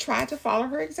to try to follow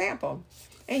her example.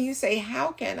 And you say,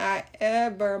 how can I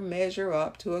ever measure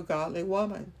up to a godly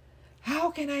woman? How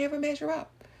can I ever measure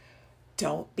up?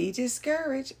 Don't be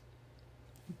discouraged.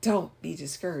 Don't be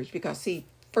discouraged, because see,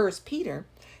 1 Peter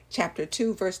chapter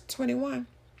 2, verse 21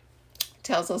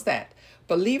 tells us that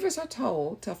believers are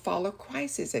told to follow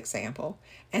Christ's example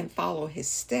and follow his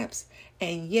steps.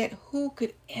 And yet, who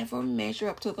could ever measure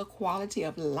up to the quality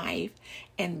of life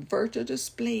and virtue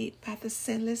displayed by the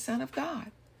sinless Son of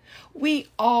God? We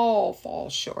all fall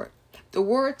short. The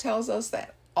word tells us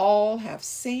that all have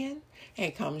sinned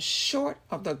and come short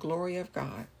of the glory of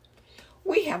God.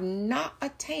 We have not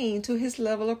attained to his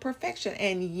level of perfection,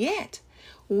 and yet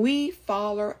we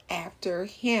follow after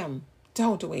him,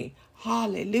 don't we?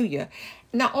 Hallelujah.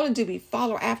 Not only do we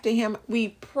follow after him, we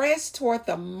press toward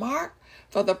the mark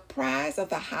for the prize of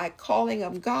the high calling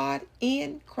of God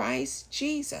in Christ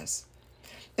Jesus.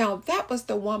 Now, that was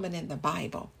the woman in the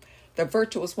Bible. the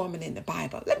virtuous woman in the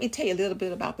Bible. Let me tell you a little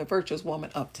bit about the virtuous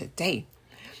woman of today.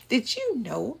 Did you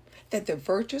know that the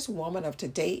virtuous woman of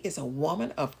today is a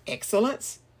woman of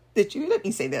excellence? Let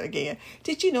me say that again.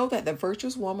 Did you know that the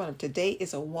virtuous woman of today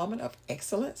is a woman of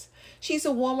excellence? She's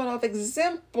a woman of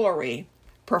exemplary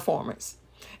performance,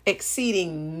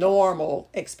 exceeding normal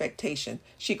expectation.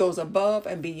 She goes above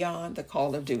and beyond the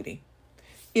call of duty.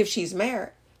 If she's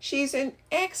married, she's an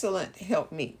excellent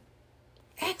helpmeet.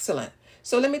 Excellent.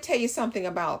 So let me tell you something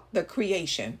about the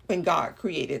creation when God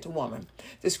created the woman.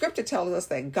 The scripture tells us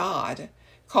that God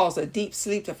caused a deep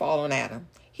sleep to fall on Adam.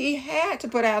 He had to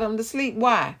put Adam to sleep.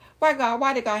 Why?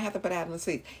 Why did God have to put Adam to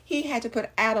sleep? He had to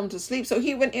put Adam to sleep so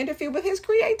he wouldn't interfere with his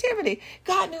creativity.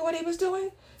 God knew what he was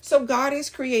doing. So God is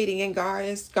creating and God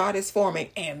is forming.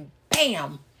 And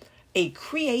bam, a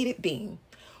created being.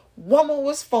 Woman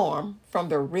was formed from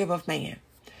the rib of man.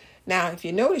 Now, if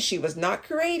you notice, she was not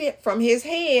created from his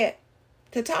head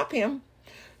to top him,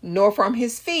 nor from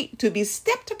his feet to be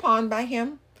stepped upon by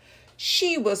him.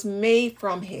 She was made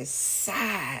from his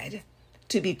side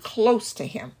to be close to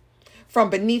him, from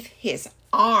beneath his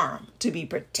arm to be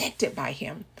protected by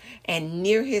him, and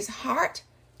near his heart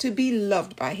to be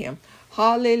loved by him.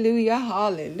 Hallelujah,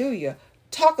 hallelujah.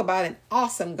 Talk about an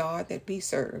awesome God that we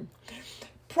serve.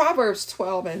 Proverbs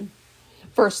 12 and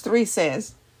verse 3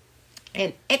 says,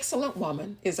 an excellent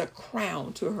woman is a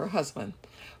crown to her husband.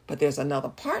 But there's another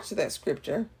part to that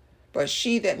scripture. But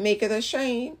she that maketh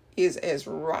ashamed is as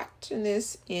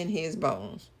rottenness in his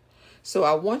bones. So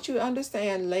I want you to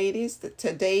understand, ladies, that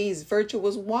today's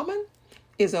virtuous woman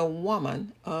is a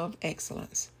woman of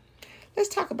excellence. Let's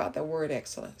talk about the word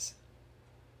excellence.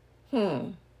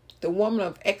 The woman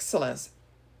of excellence.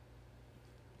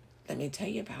 Let me tell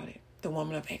you about it. The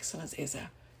woman of excellence is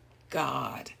a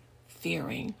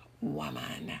God-fearing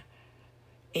woman.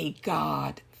 A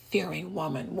God-fearing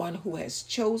woman. One who has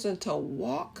chosen to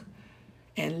walk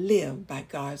and live by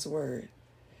God's word.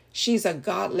 She's a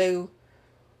godly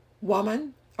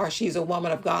woman, or she's a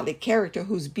woman of godly character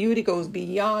whose beauty goes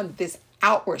beyond this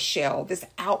outward shell, this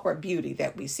outward beauty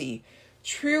that we see.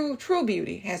 True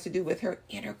beauty has to do with her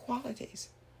inner qualities.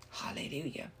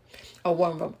 Hallelujah. A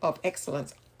woman of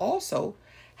excellence also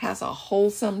has a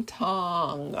wholesome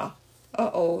tongue.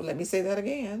 Let me say that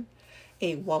again.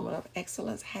 A woman of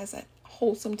excellence has a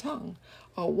wholesome tongue.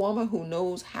 A woman who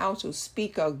knows how to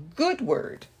speak a good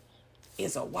word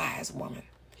is a wise woman.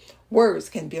 Words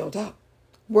can build up.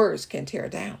 Words can tear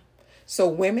down. So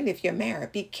women, if you're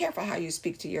married, be careful how you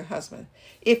speak to your husband.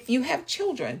 If you have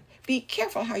children, be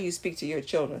careful how you speak to your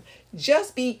children.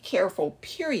 Just be careful,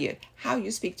 period, how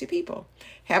you speak to people.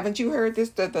 Haven't you heard this,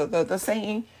 the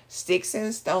saying, sticks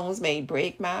and stones may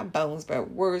break my bones,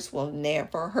 but words will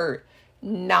never hurt?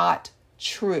 Not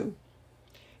true.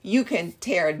 You can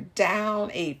tear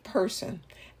down a person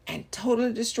and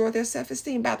totally destroy their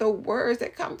self-esteem by the words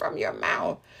that come from your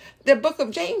mouth. The book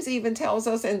of James even tells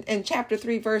us in chapter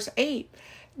 3, verse 8,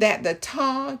 that the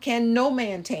tongue can no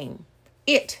man tame.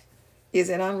 It is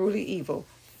an unruly evil,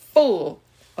 full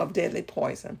of deadly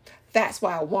poison. That's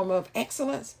why a woman of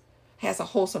excellence has a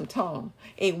wholesome tongue.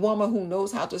 A woman who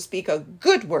knows how to speak a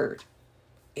good word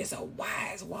is a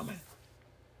wise woman.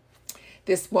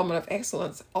 This woman of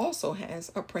excellence also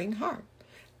has a praying heart.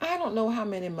 I don't know how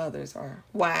many mothers or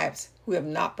wives who have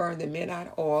not burned the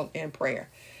midnight oil in prayer.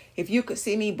 If you could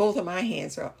see me, both of my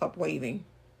hands are up waving.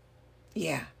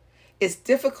 Yeah, it's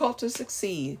difficult to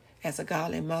succeed as a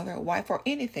godly mother, wife, or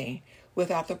anything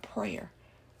without the prayer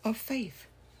of faith.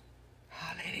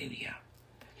 Hallelujah.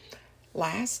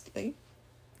 Lastly,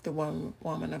 the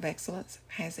woman of excellence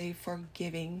has a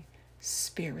forgiving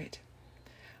spirit.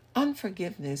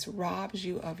 Unforgiveness robs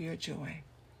you of your joy.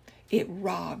 It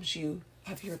robs you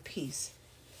of your peace.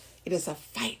 It is a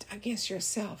fight against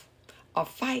yourself, a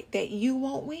fight that you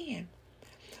won't win.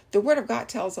 The word of God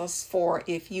tells us, for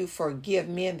if you forgive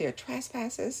men their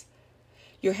trespasses,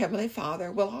 your heavenly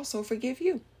Father will also forgive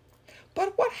you.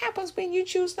 But what happens when you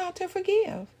choose not to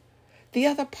forgive? The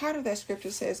other part of that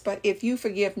scripture says, but if you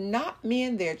forgive not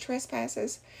men their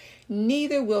trespasses,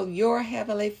 neither will your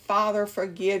heavenly Father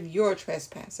forgive your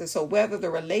trespasses. So whether the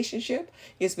relationship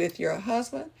is with your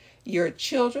husband, your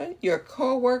children, your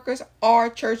co-workers, or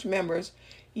church members,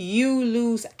 you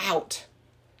lose out.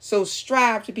 So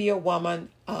strive to be a woman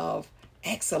of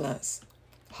excellence.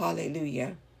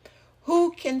 Hallelujah.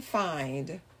 Who can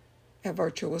find a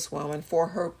virtuous woman? For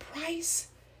her price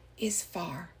is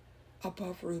far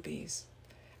above rubies.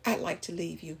 I'd like to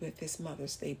leave you with this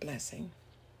Mother's Day blessing.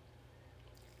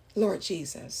 Lord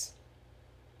Jesus,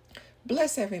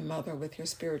 bless every mother with your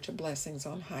spiritual blessings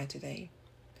on high today.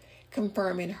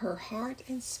 Confirm in her heart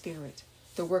and spirit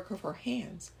the work of her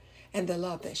hands and the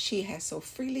love that she has so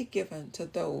freely given to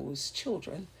those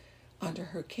children under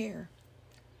her care.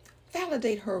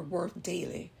 Validate her worth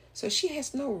daily so she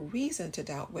has no reason to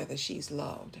doubt whether she's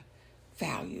loved,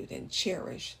 valued, and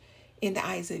cherished in the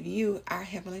eyes of you, our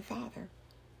Heavenly Father.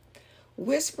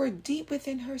 Whisper deep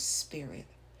within her spirit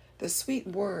the sweet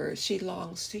words she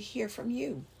longs to hear from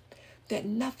you, that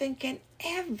nothing can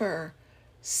ever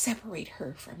separate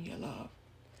her from your love.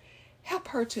 Help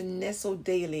her to nestle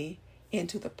daily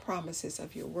into the promises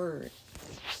of your word,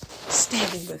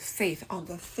 standing with faith on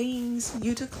the things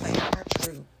you declare are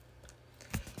true.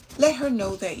 Let her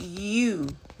know that you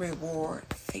reward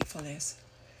faithfulness.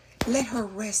 Let her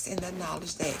rest in the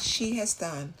knowledge that she has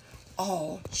done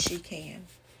all she can,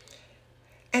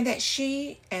 and that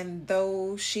she and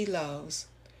those she loves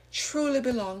truly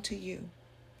belong to you.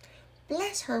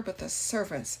 Bless her with a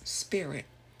servant's spirit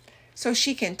so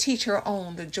she can teach her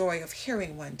own the joy of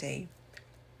hearing one day,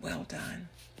 "Well done."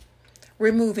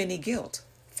 Remove any guilt,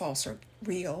 false or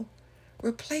real.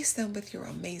 Replace them with your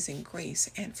amazing grace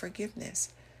and forgiveness.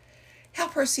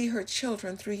 Help her see her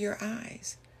children through your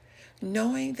eyes,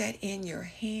 knowing that in your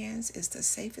hands is the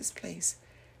safest place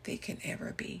they can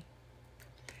ever be.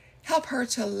 Help her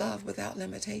to love without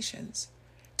limitations,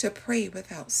 to pray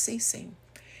without ceasing,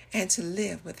 and to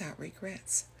live without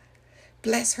regrets.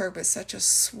 Bless her with such a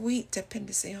sweet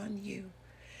dependency on you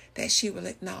that she will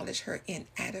acknowledge her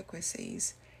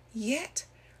inadequacies, yet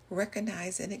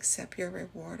recognize and accept your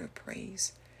reward of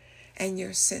praise and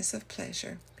your sense of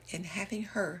pleasure in having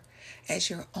her as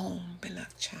your own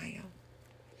beloved child.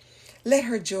 Let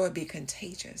her joy be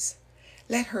contagious.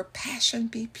 Let her passion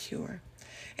be pure,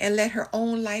 and let her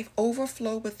own life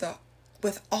overflow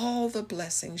with all the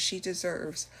blessings she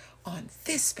deserves on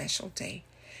this special day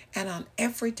and on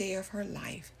every day of her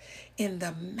life. In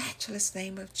the matchless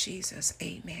name of Jesus,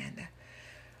 amen.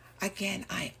 Again,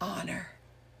 I honor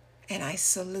and I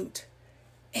salute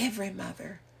every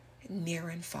mother near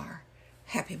and far.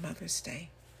 Happy Mother's Day.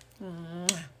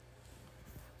 Mwah.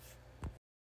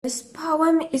 This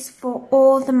poem is for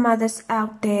all the mothers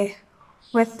out there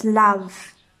with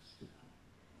love.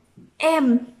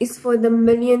 M is for the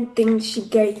million things she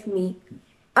gave me.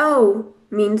 O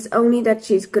means only that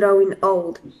she's growing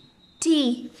old.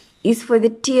 T is for the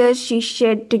tears she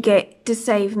shed to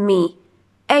save me.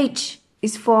 H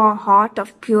is for a heart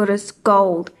of purest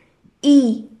gold.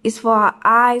 E is for her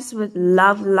eyes with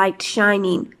love light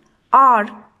shining.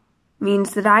 R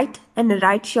means right, and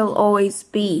right shall always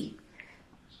be.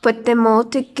 Put them all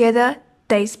together,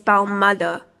 they spell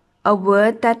mother, a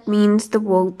word that means the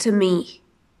world to me.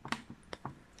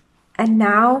 And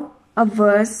now a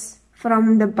verse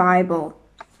from the Bible.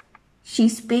 She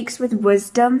speaks with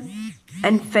wisdom,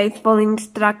 and faithful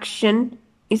instruction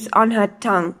is on her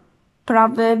tongue.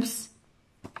 Proverbs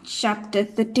chapter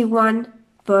 31,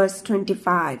 verse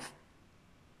 25.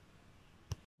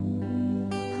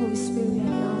 Holy Spirit, we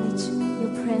acknowledge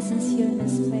your presence here in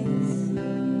this place.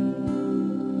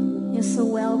 You're so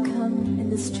welcome in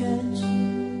this church.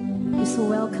 You're so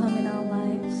welcome in our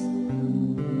lives.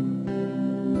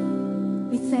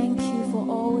 We thank you for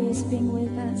always being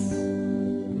with us.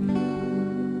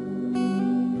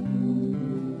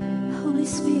 Holy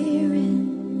Spirit,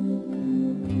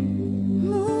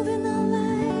 move in our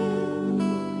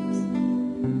lives.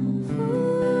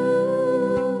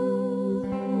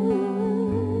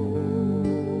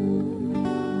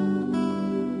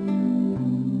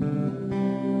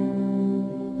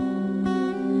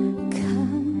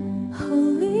 Come,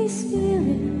 Holy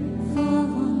Spirit, fall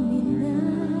on me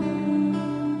now.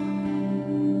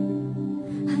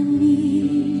 I need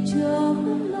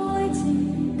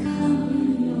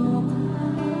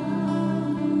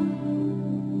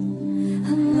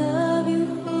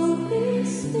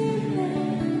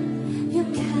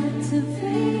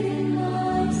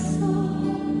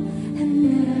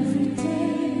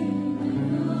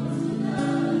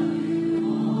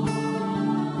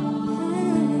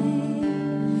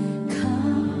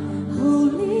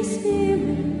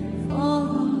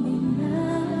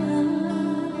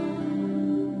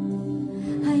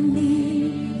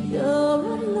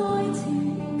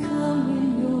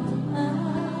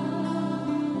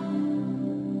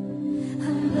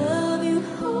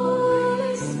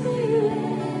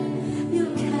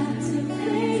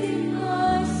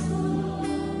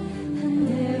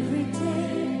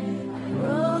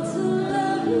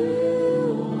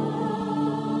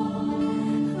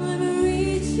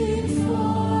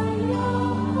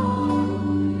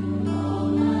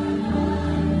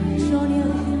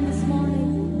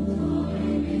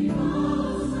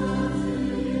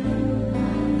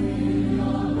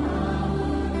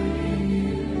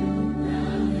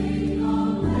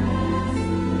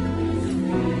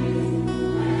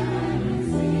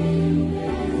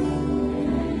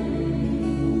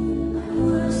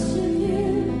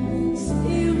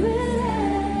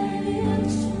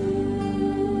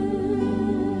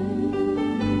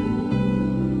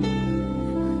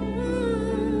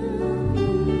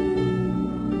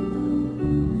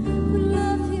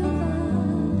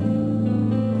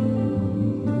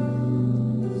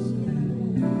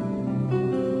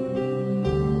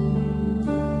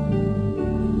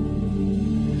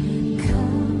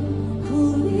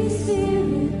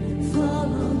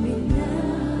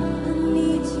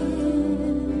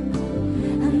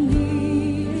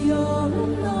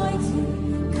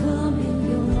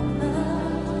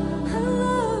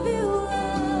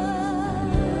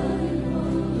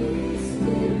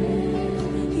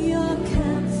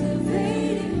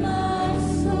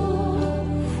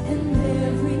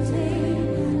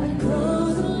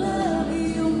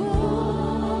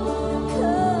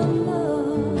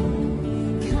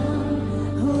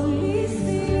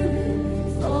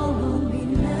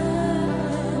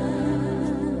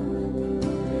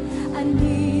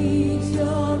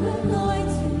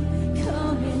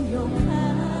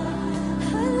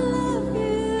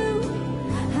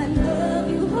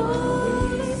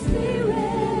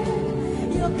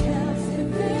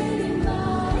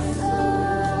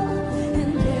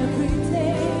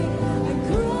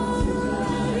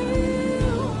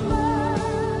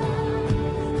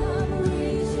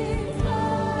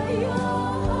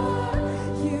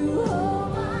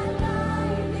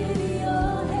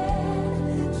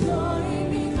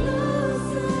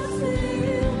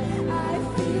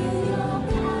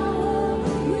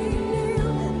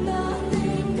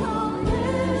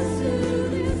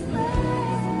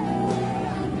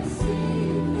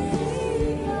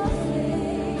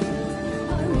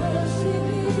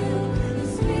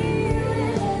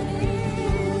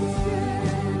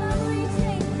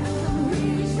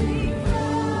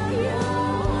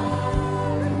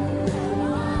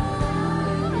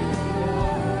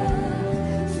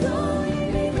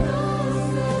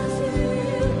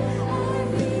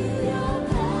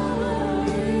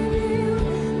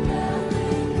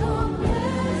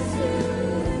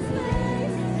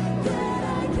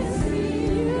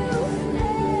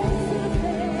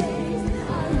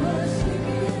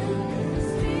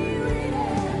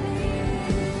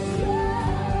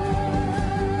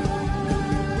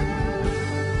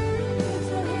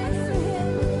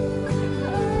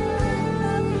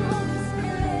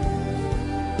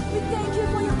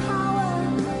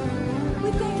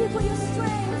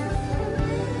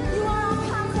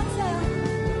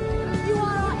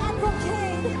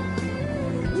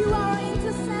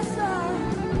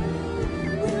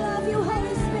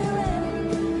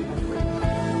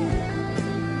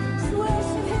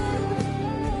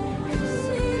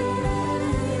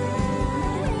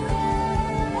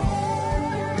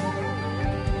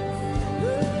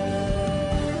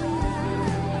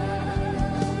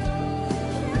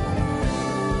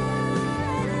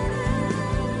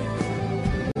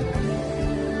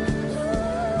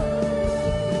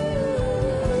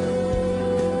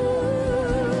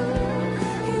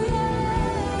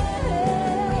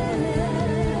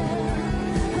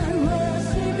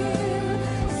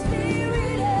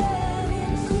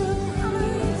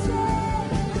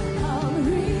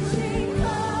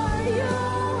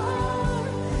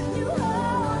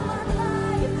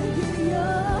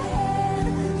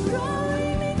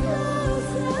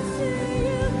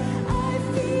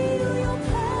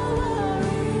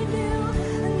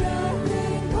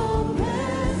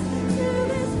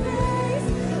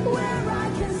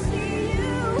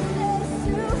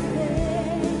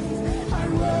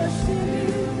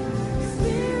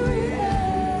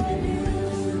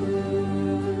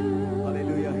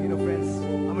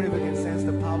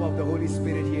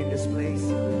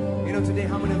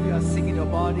Today, how many of you are sick in your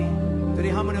body? Today,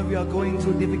 how many of you are going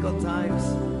through difficult times?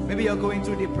 Maybe you're going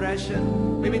through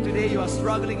depression. Maybe today you are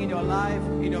struggling in your life,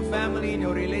 in your family, in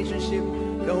your relationship.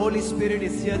 The Holy Spirit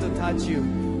is here to touch you.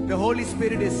 The Holy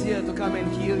Spirit is here to come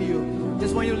and heal you.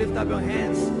 Just want you to lift up your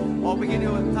hands or begin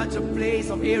to touch a place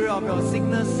or area of your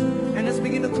sickness and just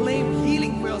begin to claim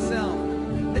healing for yourself.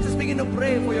 Let's just begin to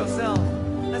pray for yourself.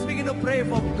 Let's begin to pray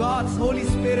for God's Holy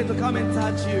Spirit to come and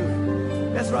touch you.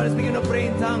 That's right, let's begin to pray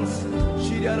in tongues. Holy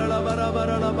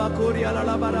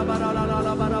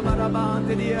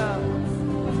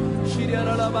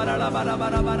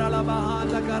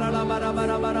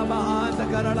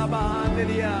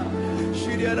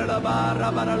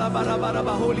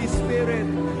Spirit,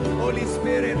 Holy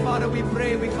Spirit, Father, we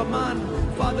pray, we command,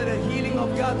 Father, the healing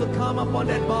of God to come upon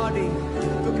that body,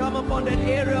 to come upon that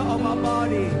area of our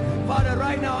body. Father,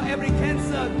 right now, every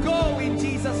cancer, go in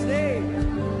Jesus' name.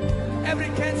 Every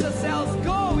cancer cells,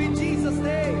 go in Jesus'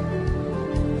 name.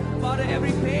 Father,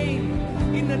 every pain,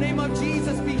 in the name of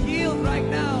Jesus, be healed right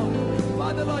now.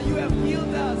 Father, Lord, you have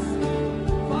healed us.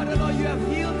 Father, Lord, you have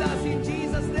healed us in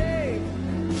Jesus' name.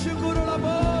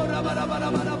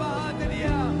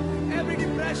 Every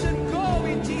depression, go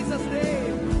in Jesus'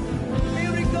 name.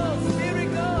 Miracles,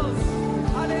 miracles.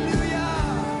 Hallelujah.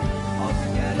 All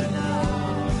together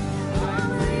now.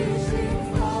 I'm reaching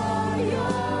for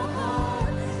your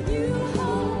heart. You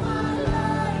hold my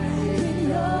life in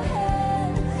your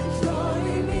hand,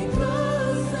 drawing me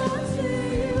closer to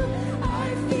you. I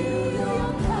feel your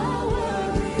power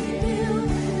renew.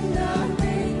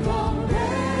 Nothing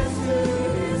compares to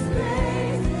this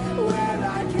place where I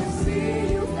can see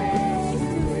you face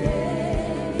to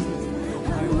face. I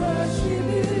worship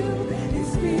you in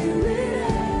spirit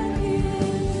and in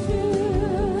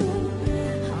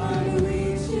truth. I'm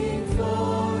reaching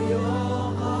for your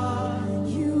heart.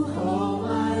 You hold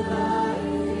my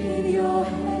life in your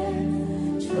hand,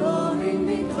 drawing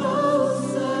me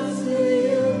closer to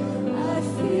you. I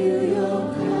feel your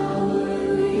power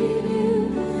renew.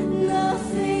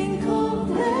 Nothing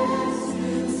compares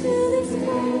to this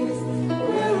place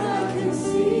where I can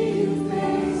see you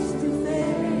face to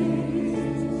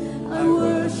face. I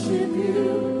worship you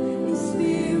in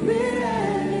spirit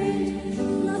and in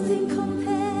truth.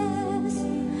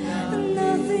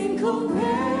 Nothing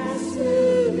compares to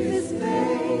this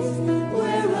place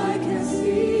where I can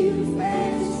see you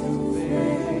face to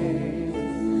face.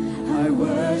 I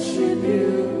worship you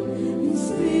in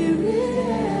spirit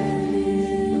and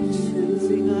in truth.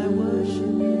 Sing, I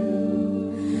worship you.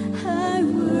 I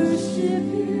worship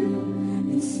you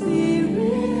in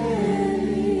spirit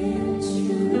and in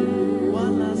truth.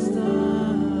 One last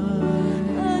time.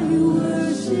 I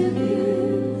worship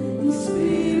you in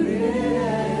spirit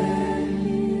and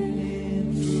in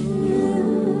truth.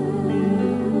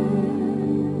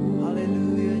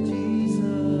 Hallelujah, Jesus.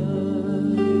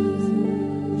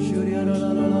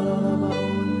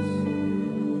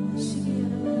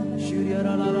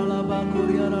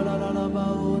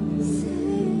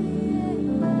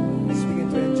 Let's begin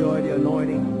to enjoy the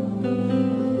anointing.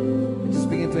 Just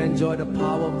begin to enjoy the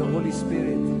power of the Holy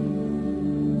Spirit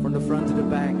from the front to the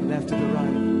back, left to the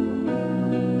right.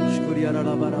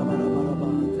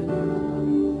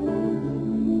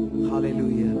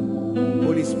 Hallelujah.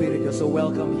 Holy Spirit, you're so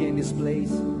welcome here in this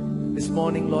place. This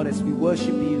morning, Lord, as we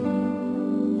worship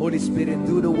you, Holy Spirit,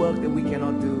 do the work that we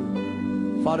cannot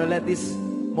do. Father, let this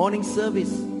morning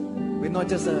service be not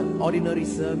just an ordinary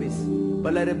service,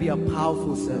 but let it be a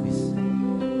powerful service.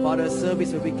 Father, a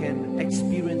service where we can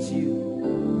experience you,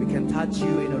 we can touch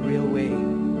you in a real way.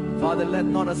 Father, let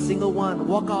not a single one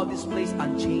walk out of this place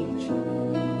unchanged.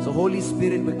 So Holy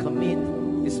Spirit, we commit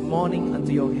this morning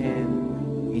unto your hand.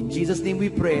 In Jesus' name we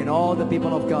pray, and all the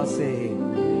people of God say,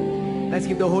 let's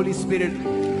give the Holy Spirit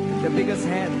the biggest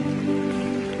hand.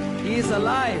 He is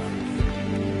alive.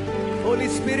 Holy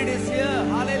Spirit is here.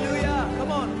 Hallelujah.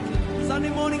 Come on. Sunday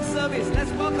morning service. Let's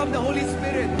welcome the Holy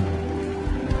Spirit.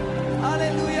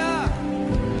 Hallelujah.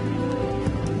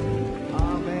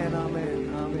 Amen.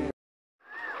 Amen. Amen.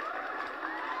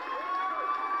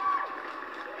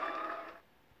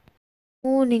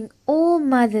 Morning, all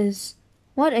mothers.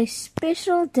 What a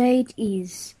special day it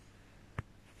is.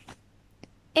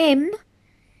 M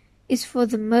is for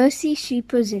the mercy she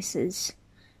possesses.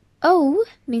 O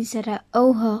means that I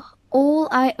owe her all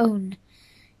I own.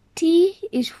 T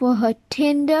is for her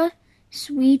tender,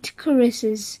 sweet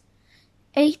caresses.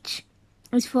 H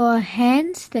is for her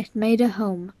hands that made her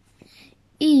home.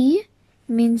 E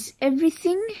means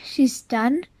everything she's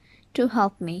done to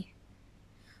help me.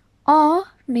 R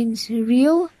means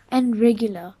real and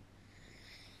regular.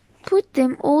 Put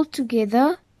them all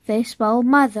together, they spell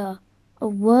mother. a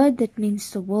word that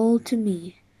means the world to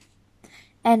me.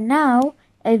 And now,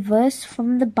 a verse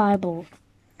from the Bible.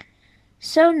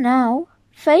 So now,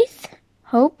 faith,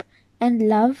 hope, and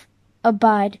love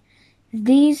abide,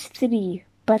 these three,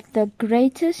 but the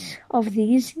greatest of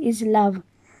these is love.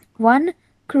 1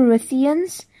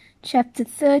 Corinthians chapter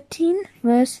 13,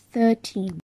 verse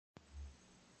 13.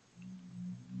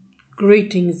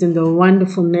 Greetings in the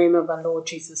wonderful name of our Lord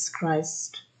Jesus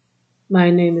Christ. My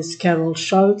name is Carol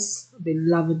Schultz, a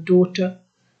beloved daughter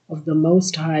of the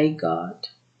Most High God,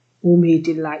 whom He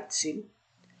delights in.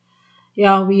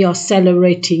 Yeah, we are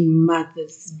celebrating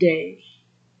Mother's Day.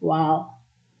 Wow.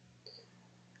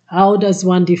 How does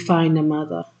one define a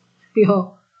mother?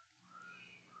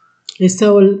 There's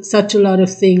such a lot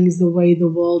of things the way the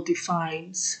world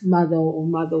defines mother or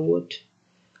motherhood.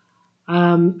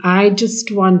 I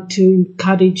just want to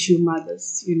encourage you,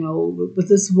 mothers, with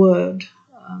this word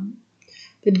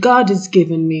that God has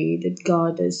given me, and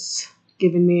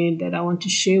that I want to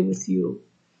share with you.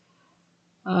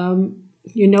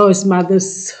 As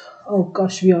mothers, oh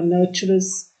gosh, we are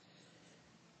nurturers.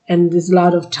 And there's a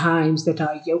lot of times that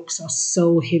our yokes are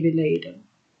so heavy laden.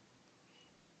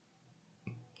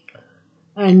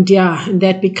 And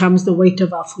that becomes the weight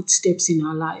of our footsteps in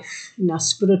our life, in our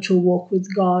spiritual walk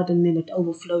with God, and then it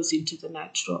overflows into the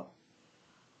natural.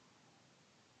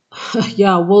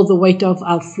 Will the weight of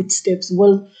our footsteps,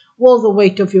 will the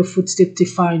weight of your footsteps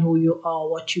define who you are,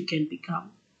 what you can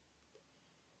become?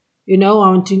 I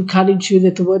want to encourage you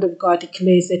that the Word of God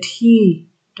declares that He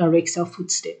directs our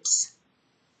footsteps.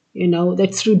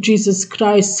 That through Jesus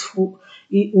Christ, who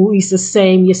is the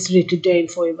same yesterday, today, and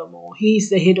forevermore. He is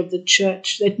the head of the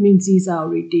church. That means He's our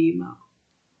Redeemer.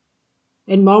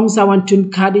 And moms, I want to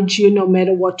encourage you, no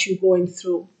matter what you're going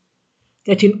through,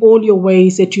 that in all your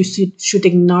ways that you should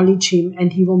acknowledge Him,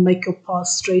 and He will make your path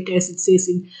straight, as it says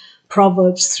in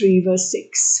Proverbs 3 verse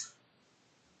 6.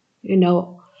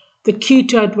 The key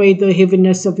to outweigh the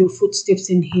heaviness of your footsteps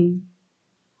in Him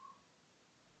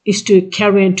is to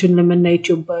carry and to eliminate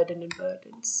your burden and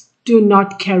burdens. Do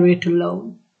not carry it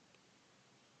alone.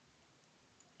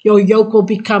 Your yoke will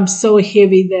become so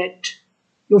heavy that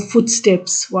your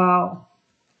footsteps,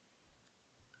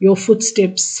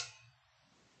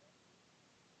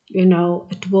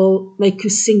 it will make you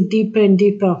sink deeper and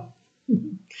deeper.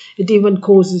 It even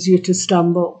causes you to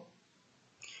stumble.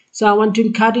 So I want to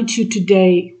encourage you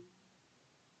today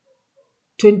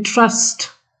to entrust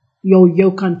your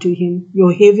yoke unto Him,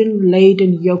 your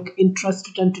heaven-laden yoke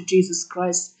entrusted unto Jesus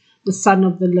Christ, the Son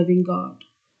of the living God.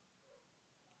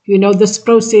 This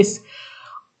process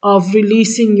of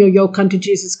releasing your yoke unto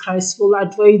Jesus Christ will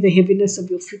outweigh the heaviness of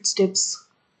your footsteps.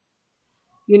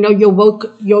 Your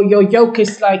yoke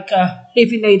is like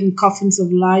heavy-laden coffins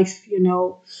of life,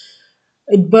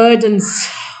 It burdens.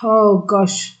 Oh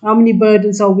gosh, how many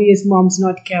burdens are we as moms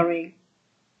not carrying?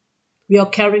 We are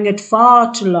carrying it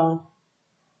far too long.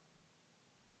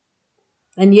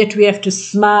 And yet we have to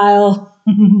smile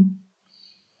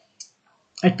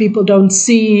that people don't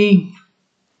see.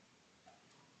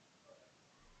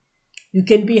 You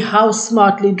can be how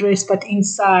smartly dressed, but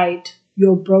inside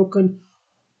you're broken.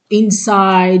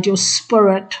 Inside your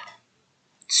spirit,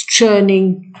 it's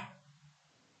churning.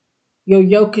 Your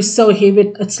yoke is so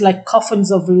heavy, it's like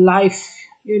coffins of life,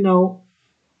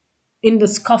 In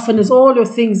this coffin is all your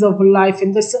things of life,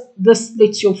 and this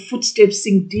lets your footsteps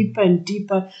sink deeper and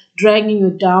deeper, dragging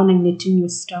you down and letting you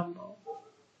stumble.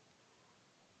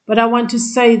 But I want to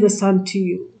say this unto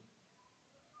you.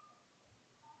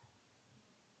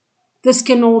 This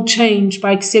can all change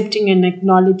by accepting and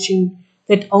acknowledging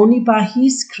that only by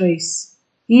His grace,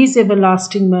 His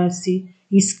everlasting mercy,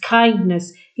 His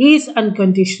kindness, His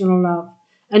unconditional love,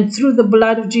 and through the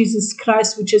blood of Jesus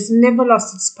Christ, which has never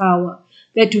lost its power,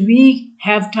 that we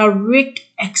have direct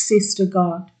access to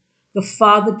God, the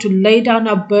Father, to lay down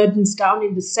our burdens down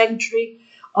in the sanctuary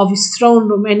of His throne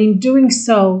room, and in doing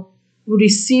so, we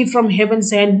receive from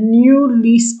heaven's hand new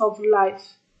lease of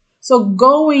life. So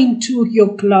go into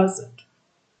your closet.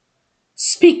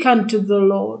 Speak unto the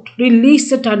Lord.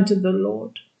 Release it unto the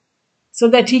Lord, so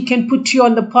that He can put you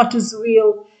on the potter's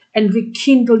wheel and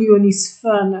rekindle you in His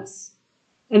furnace,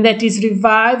 and that His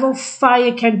revival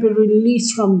fire can be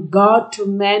released from God to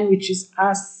man, which is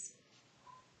us.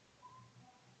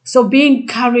 So be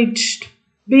encouraged.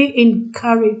 Be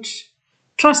encouraged.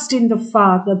 Trust in the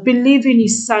Father. Believe in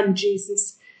His Son,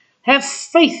 Jesus. Have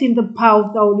faith in the power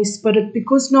of the Holy Spirit,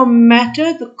 because no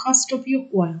matter the cost of your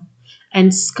oil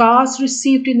and scars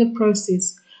received in the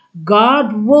process,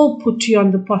 God will put you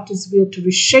on the potter's wheel to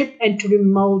reshape and to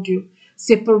remold you,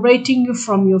 separating you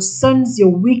from your sins, your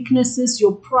weaknesses,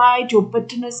 your pride, your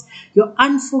bitterness, your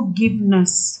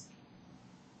unforgiveness.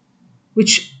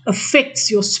 which affects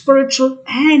your spiritual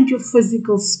and your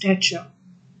physical stature.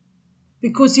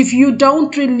 Because if you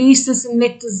don't release this and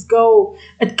let this go,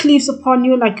 it cleaves upon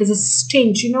you like as a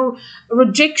stench.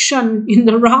 Rejection in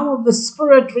the realm of the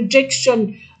spirit,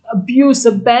 rejection, abuse,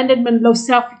 abandonment, low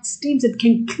self-esteem, it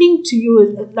can cling to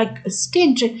you like a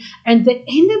stench. And the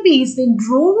enemy is then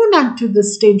drawn unto the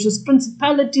stench. Those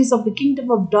principalities of the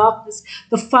kingdom of darkness,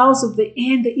 the fowls of the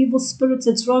air, and the evil spirits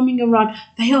that's roaming around,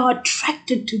 they are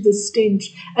attracted to the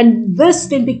stench. And this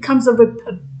then becomes a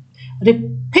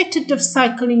repetitive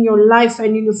cycle in your life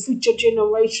and in your future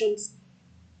generations.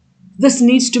 This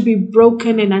needs to be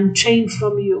broken and unchained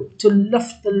from you to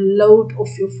lift the load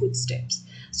off your footsteps.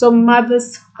 So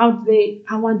mothers out there,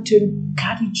 I want to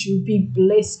encourage you, be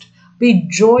blessed, be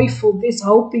joyful. There's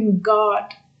hope in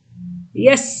God.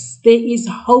 Yes, there is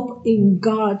hope in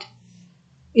God.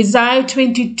 Isaiah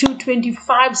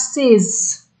 22:25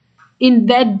 says, in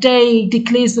that day,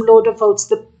 declares the Lord of hosts,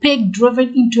 the peg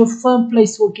driven into a firm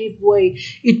place will give way.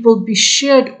 It will be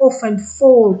sheared off and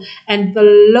fall, and the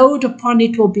load upon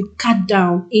it will be cut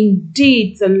down.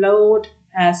 Indeed, the Lord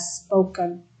has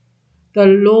spoken. The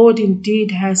Lord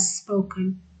indeed has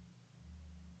spoken.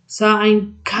 So I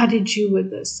encourage you with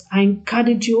this. I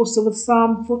encourage you also with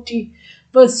Psalm 40,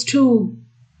 verse 2.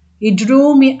 He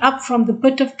drew me up from the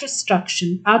pit of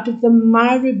destruction, out of the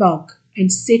miry bulk, and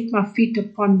set my feet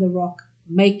upon the rock,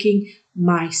 making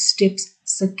my steps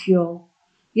secure.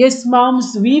 Yes,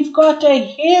 moms, we've got a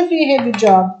heavy, heavy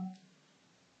job.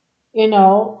 And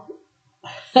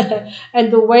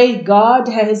the way God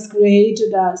has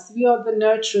created us, we are the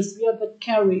nurturers, we are the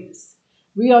carriers.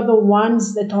 We are the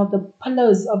ones that are the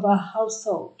pillars of our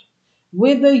household.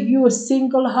 Whether you're a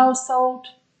single household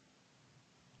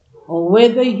or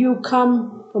whether you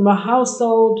come from a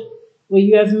household where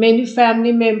you have many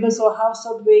family members, or a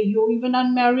household where you're even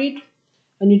unmarried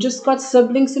and you just got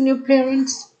siblings and your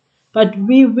parents. But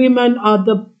we women are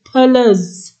the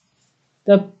pillars.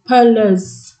 The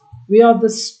pillars. We are the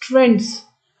strength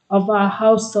of our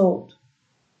household.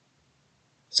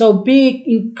 So be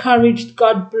encouraged.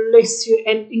 God bless you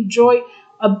and enjoy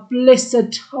a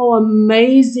blessed,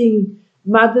 amazing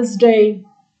Mother's Day.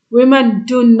 Women,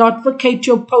 do not vacate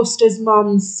your post as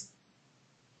moms.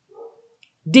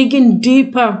 Dig in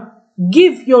deeper.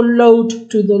 Give your load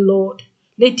to the Lord.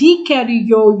 Let He carry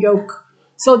your yoke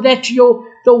so that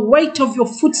the weight of your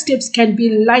footsteps can be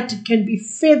light, it can be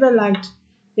feather light,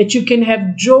 that you can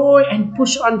have joy and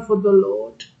push on for the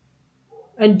Lord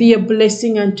and be a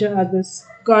blessing unto others.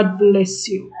 God bless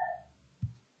you.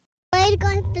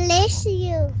 God bless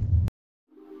you.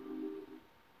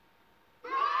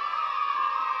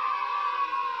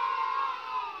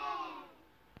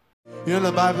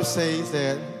 The Bible says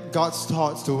that God's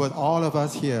thoughts toward all of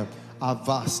us here are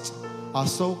vast, are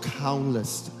so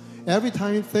countless. Every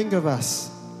time you think of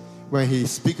us, when He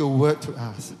speaks a word to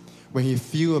us, when He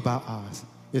feels about us,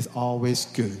 it's always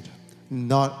good.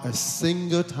 Not a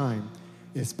single time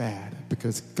is bad,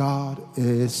 because God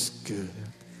is good.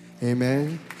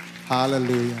 Amen.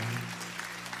 Hallelujah.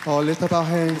 Oh, lift up our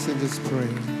hands and just pray.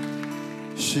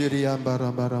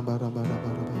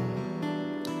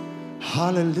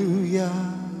 Hallelujah.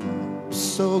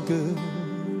 So good.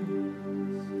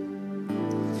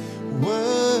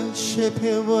 Worship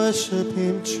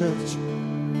Him, church.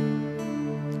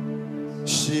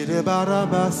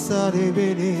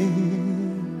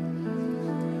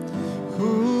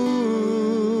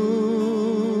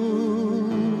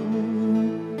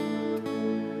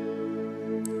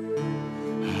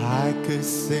 I could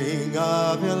sing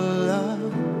of your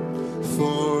love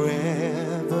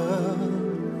forever.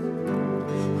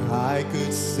 I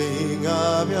could sing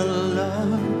of your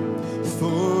love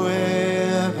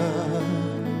forever.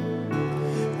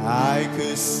 I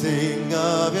could sing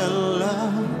of your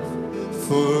love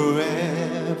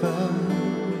forever.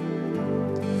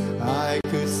 I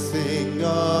could sing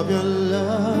of your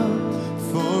love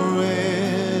forever.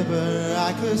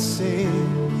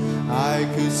 I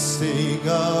could sing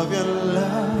of your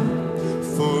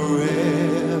love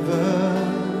forever.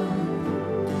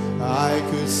 I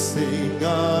could sing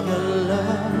of your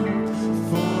love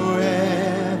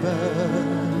forever.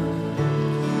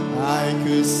 I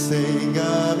could sing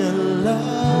of your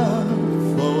love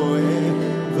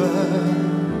forever.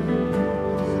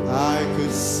 I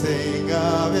could sing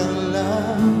of your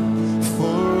love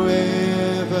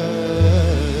forever.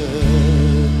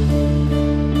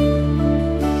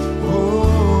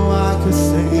 Oh, I could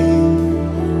sing.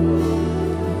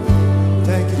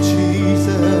 Thank you,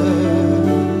 Jesus.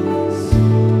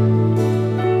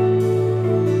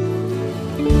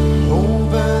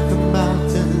 Over the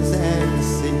mountains and the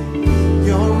sea,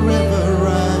 your river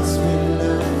runs with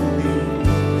love.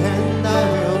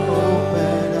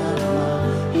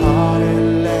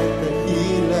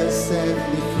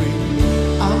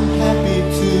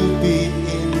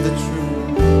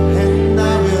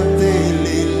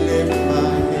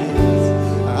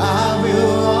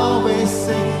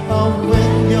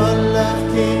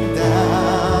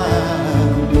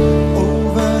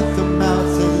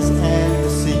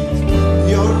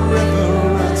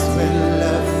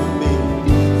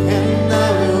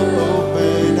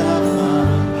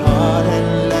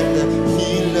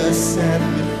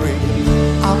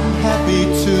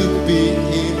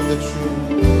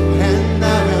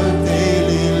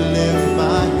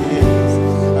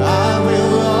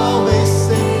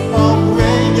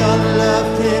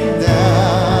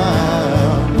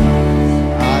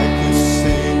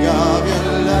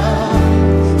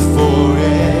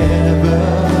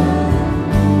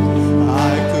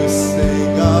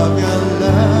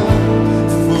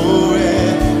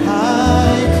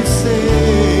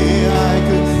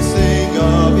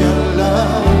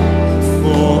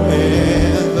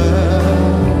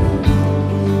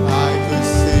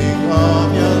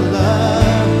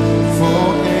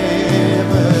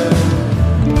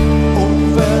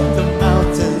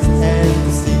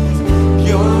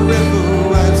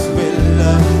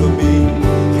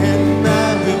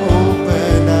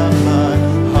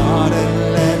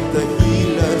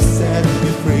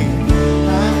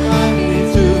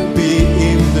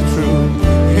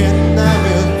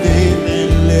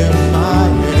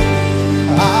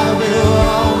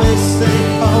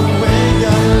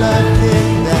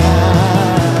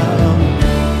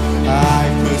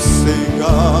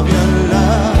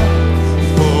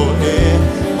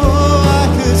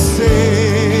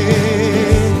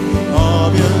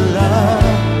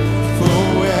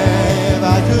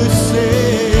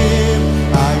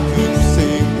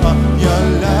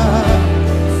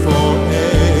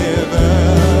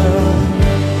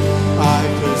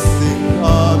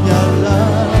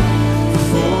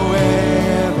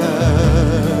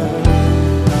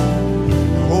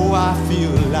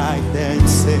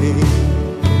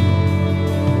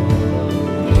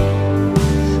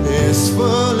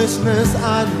 foolishness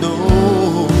I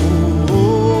know.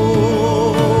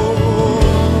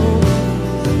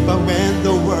 But when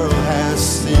the world has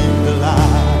seen the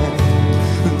light,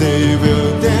 they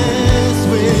will dance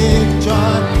with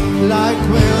joy like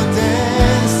we're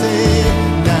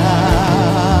dancing now.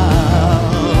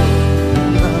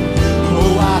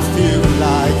 Oh, I feel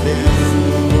like this.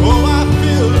 Oh, I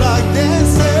feel like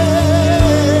dancing.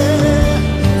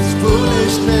 It's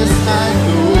foolishness I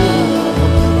know.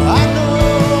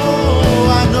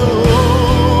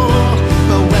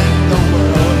 But when the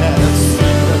world has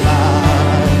seen the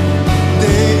light,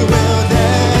 they will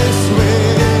dance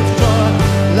with joy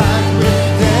like we're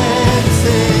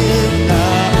dancing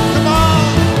now. Come on!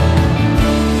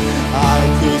 I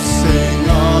could sing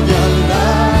of your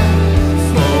love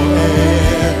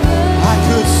forever. I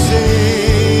could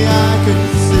sing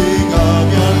of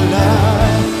your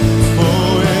love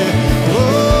forever.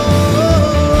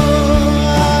 Oh,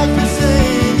 I could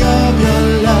sing of your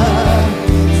love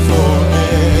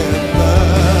forever.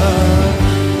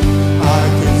 I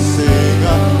could sing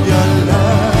of your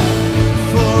love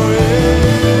forever.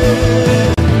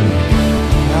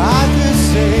 I could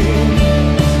sing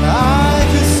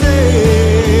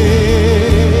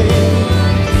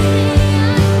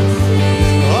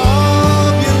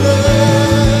of your love.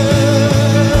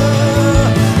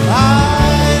 I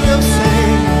will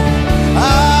sing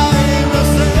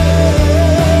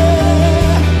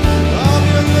of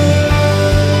your love.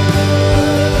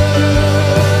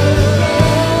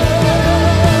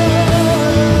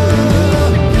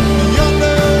 Your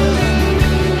love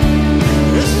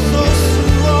is so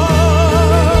strong.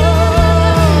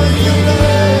 Your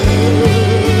love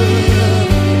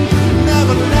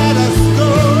never let us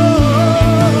go.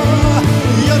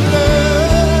 Your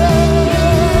love,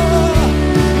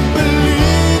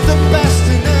 believe the best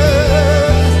in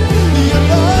us. Your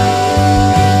love.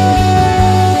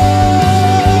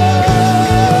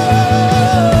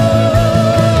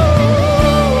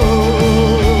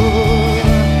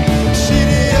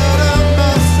 Shiriara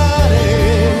Masare,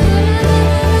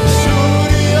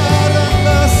 Shuriara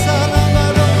Masara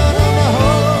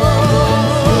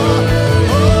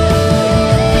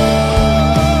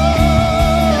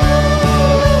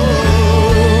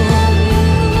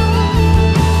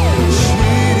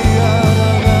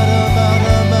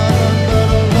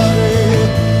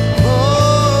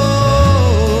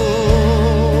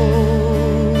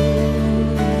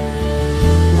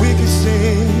we can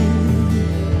sing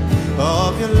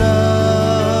of your love,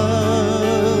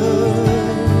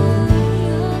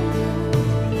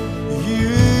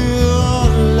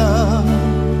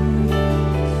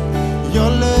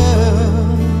 your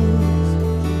love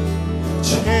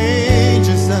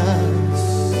changes us,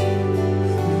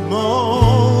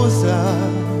 molds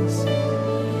us.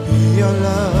 Your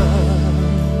love,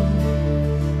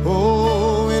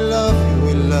 oh, we love you,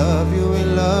 we love you, we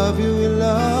love you, we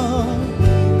love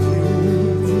you.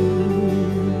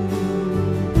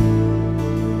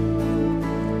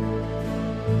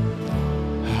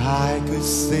 I could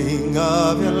sing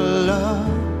of your love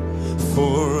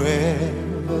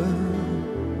forever.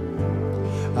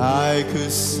 I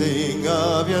could sing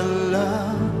of your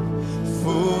love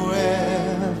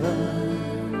forever.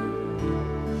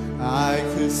 I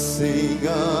could sing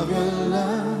of your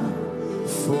love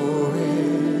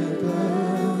forever.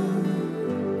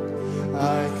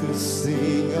 I could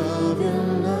sing of your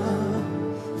love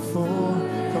for.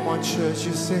 Come on, church,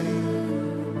 you sing.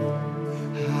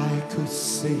 I could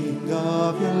sing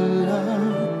of your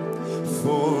love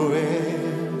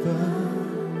forever.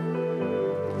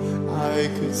 I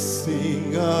could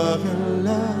sing of your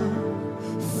love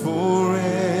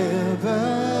forever.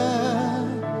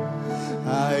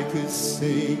 I could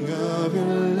sing of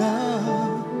your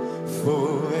love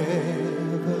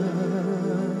forever.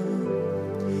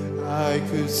 I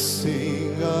could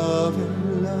sing of your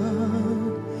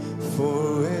love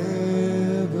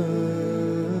forever.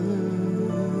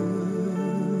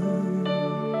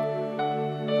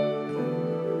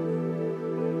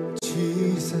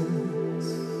 Jesus,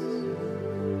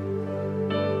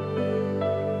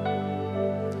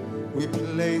 we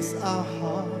place our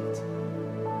heart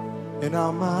and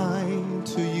our mind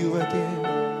to you again.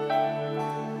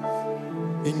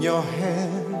 In your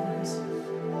hands,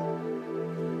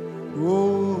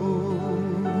 oh,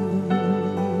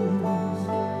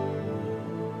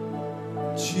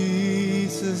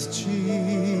 Jesus,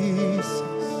 Jesus.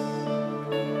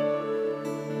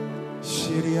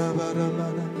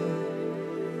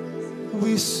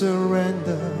 We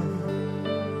surrender.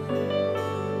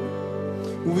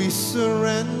 We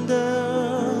surrender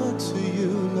to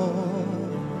you,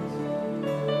 Lord.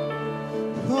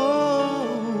 Oh,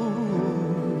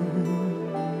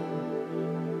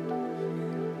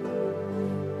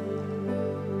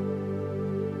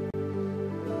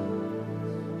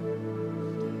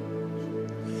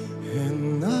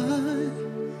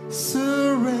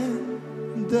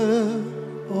 surrender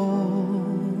all.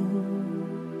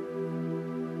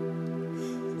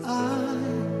 I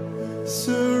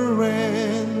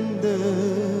surrender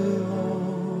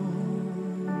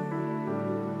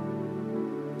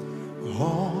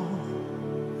all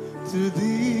to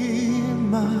Thee,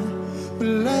 my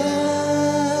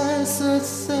blessed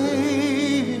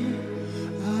Savior.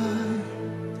 I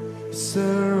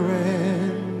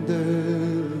surrender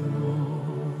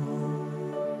all.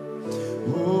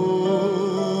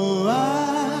 Oh, I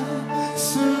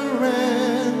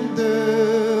surrender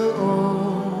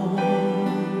all.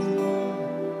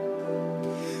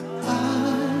 I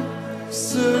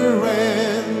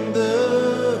surrender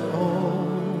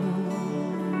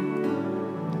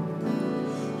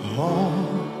all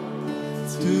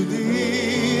to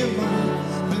Thee, my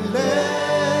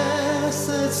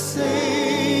blessed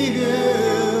Savior.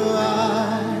 I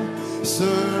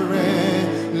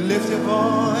surrender. Lift your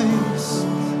voice.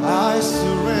 I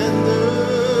surrender.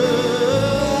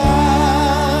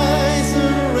 I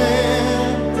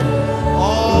surrender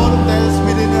all that is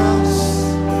within us.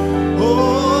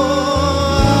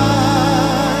 Oh, I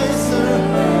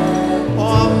surrender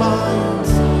our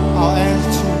minds, our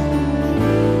attitude.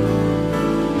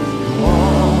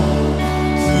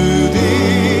 To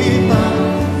Thee, my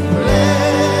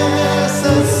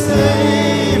blessed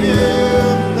Savior,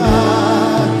 I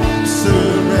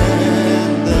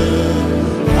surrender.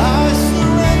 I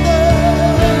surrender.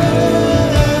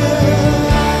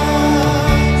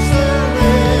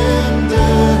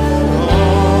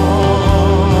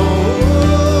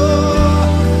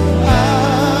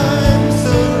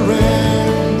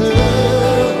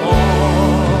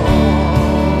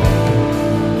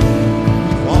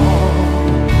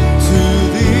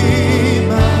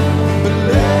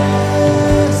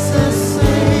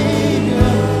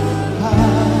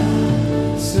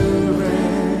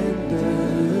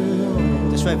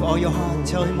 That's right, with all your heart,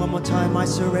 tell Him one more time, I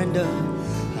surrender.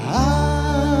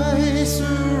 I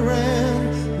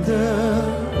surrender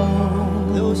all.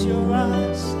 Close your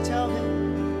eyes, tell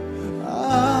Him.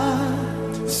 I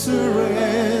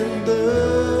surrender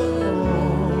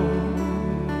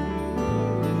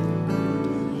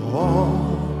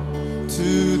all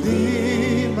to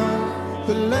Thee, my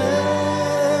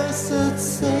blessed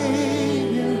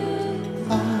Savior.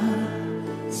 I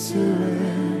surrender.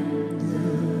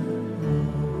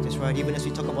 That's right, even as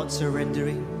we talk about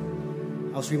surrendering,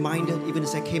 I was reminded, even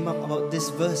as I came up, about this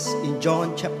verse in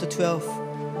John chapter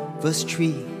 12, verse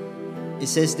 3. It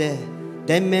says there,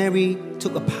 Then Mary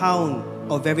took a pound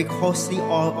of very costly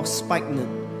oil of spikenard,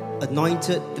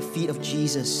 anointed the feet of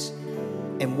Jesus,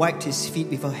 and wiped His feet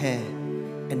with her hair,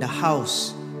 and the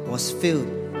house was filled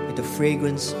with the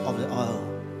fragrance of the oil.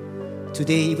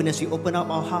 Today, even as we open up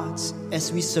our hearts,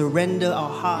 as we surrender our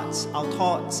hearts, our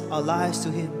thoughts, our lives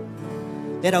to Him,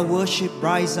 let our worship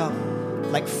rise up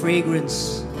like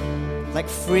fragrance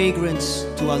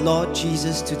to our Lord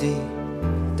Jesus today.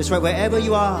 That's right, wherever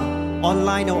you are,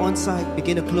 online or on site,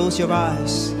 begin to close your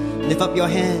eyes, lift up your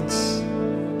hands,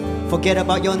 forget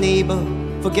about your neighbor,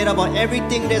 forget about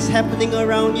everything that's happening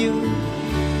around you.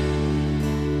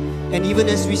 And even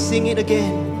as we sing it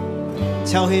again,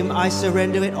 tell Him, I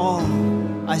surrender it all.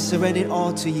 I surrender it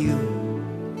all to You.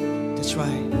 That's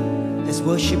right. Let's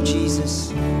worship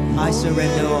Jesus. I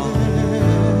surrender all.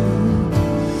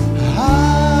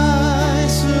 I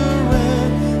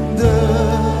surrender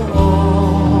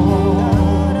all.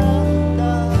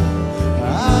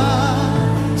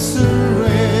 I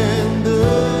surrender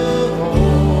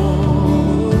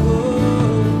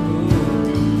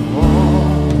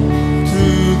all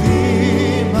to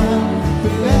Thee, my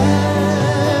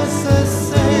blessed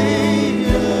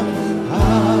Savior. I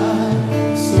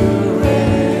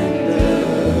surrender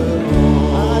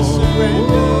all. I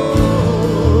surrender.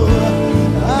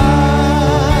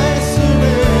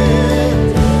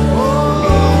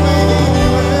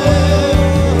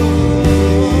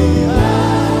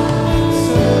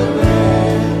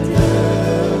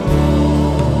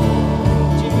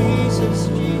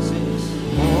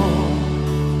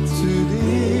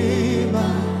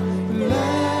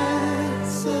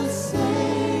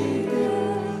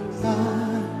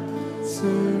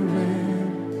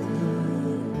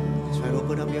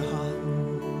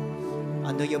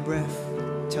 Your breath,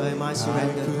 tell Him I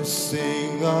surrender. I could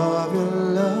sing of Your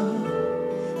love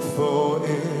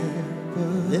forever.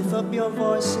 Lift up your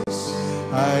voices.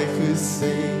 I could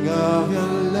sing of Your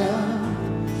love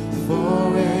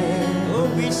forever. Oh,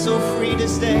 be so free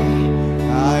this day.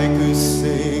 I could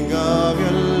sing of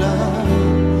Your love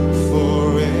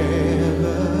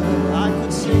forever. I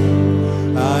could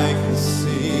sing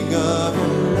of Your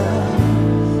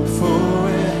love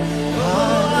forever.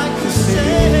 Oh, I could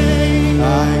sing.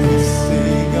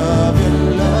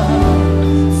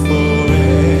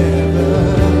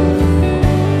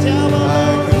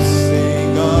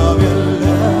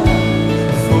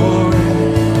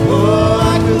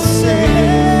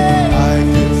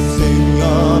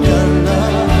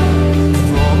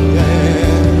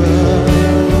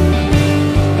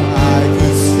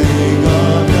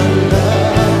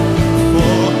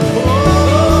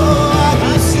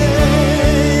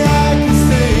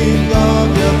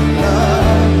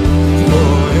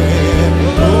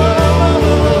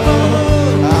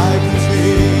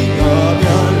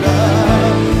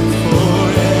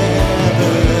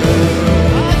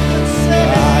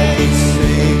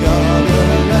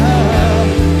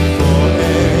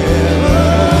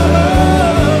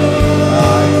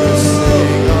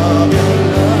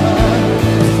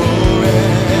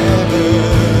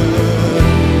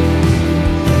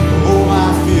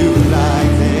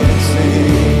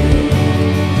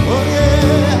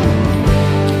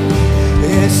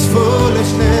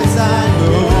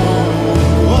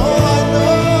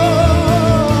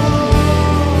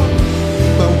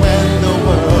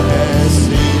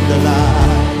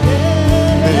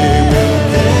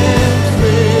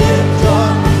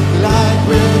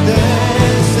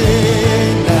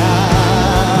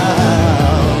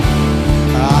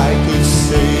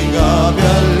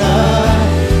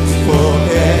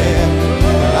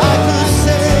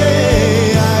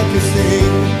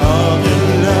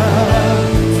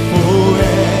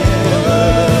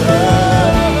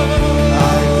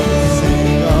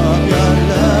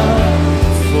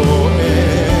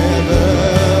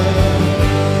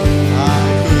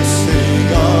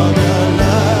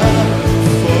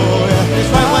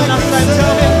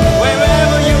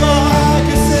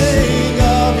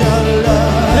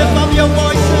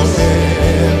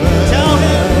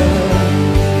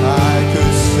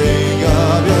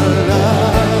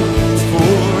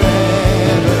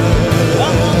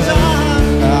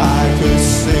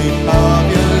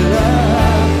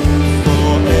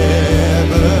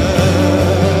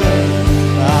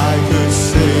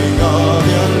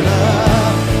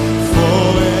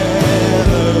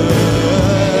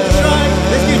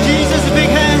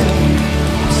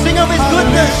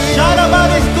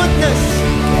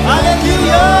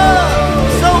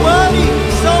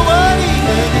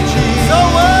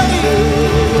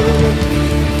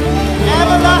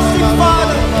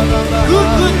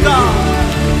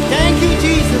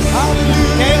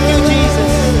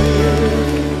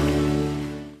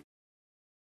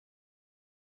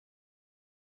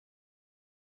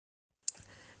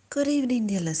 Good evening,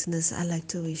 dear listeners. I'd like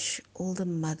to wish all the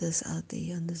mothers out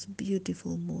there on this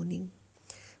beautiful morning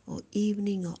or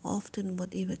evening or often,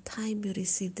 whatever time you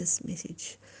receive this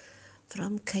message.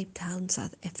 From Cape Town,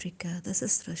 South Africa, this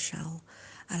is Rochelle.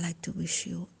 I'd like to wish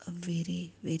you a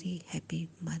very, very happy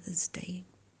Mother's Day.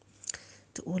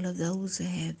 To all of those who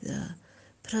have the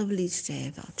privilege to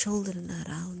have our children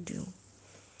around you,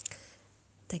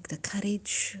 take the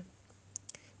courage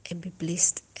and be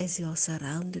blessed as you are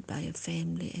surrounded by your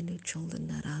family and your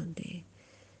children around there.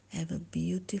 Have a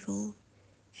beautiful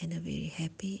and a very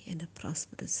happy and a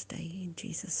prosperous day in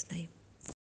Jesus' name.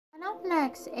 And up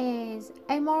next is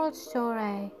a moral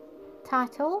story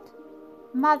titled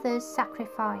Mother's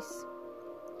Sacrifice.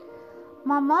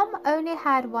 My mum only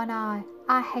had one eye.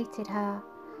 I hated her.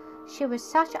 She was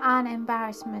such an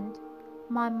embarrassment.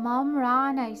 My mum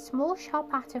ran a small shop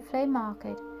at a flea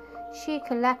market. She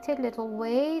collected little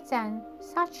weeds and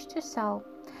such to sell.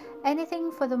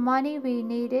 Anything for the money we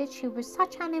needed. She was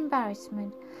such an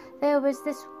embarrassment. There was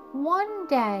this one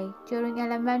day during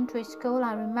elementary school,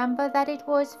 I remember that it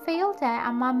was field day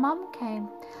and my mum came.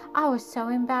 I was so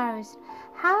embarrassed.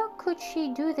 How could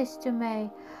she do this to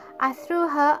me? I threw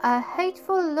her a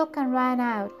hateful look and ran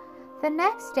out. The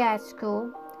next day at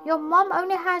school, your mum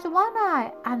only has one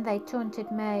eye, and they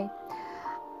taunted me.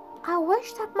 I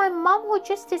wish that my mum would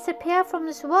just disappear from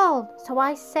this world. So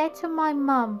I said to my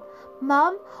mum,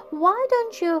 Mum, why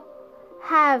don't you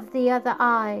have the other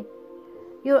eye?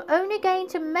 You're only going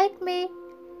to make me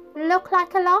look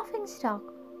like a laughingstock.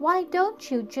 Why don't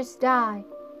you just die?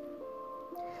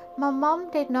 My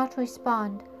mum did not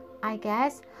respond. I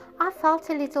guess I felt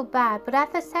a little bad, but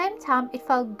at the same time it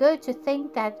felt good to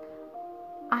think that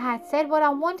I had said what I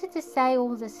wanted to say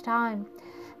all this time.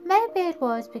 Maybe it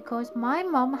was because my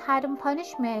mum hadn't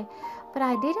punished me, but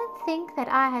I didn't think that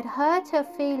I had hurt her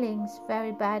feelings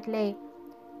very badly.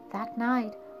 That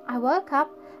night, I woke up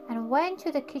and went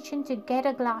to the kitchen to get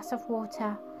a glass of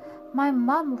water. My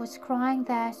mum was crying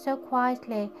there so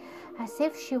quietly, as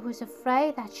if she was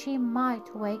afraid that she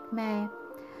might wake me.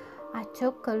 I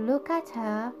took a look at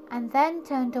her and then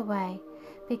turned away.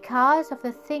 Because of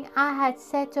the thing I had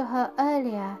said to her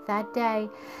earlier that day,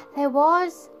 there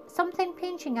was something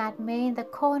pinching at me in the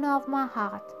corner of my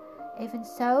heart. Even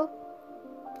so,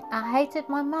 I hated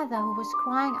my mother who was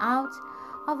crying out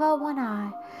of her one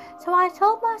eye. So I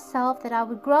told myself that I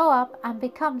would grow up and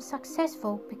become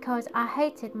successful because I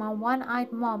hated my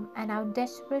one-eyed mom and our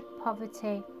desperate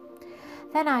poverty.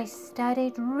 Then I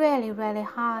studied really, really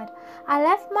hard. I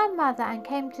left my mother and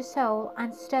came to Seoul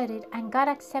and studied and got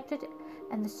accepted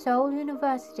in the Seoul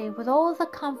University with all the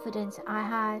confidence I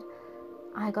had.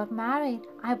 I got married.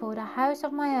 I bought a house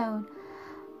of my own.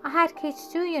 I had kids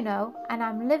too, and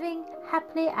I'm living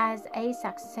happily as a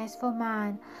successful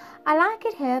man. I like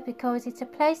it here because it's a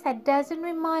place that doesn't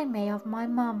remind me of my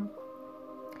mum.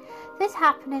 This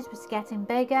happiness was getting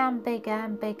bigger and bigger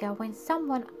and bigger when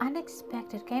someone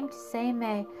unexpected came to see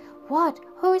me. What?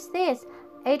 Who's this?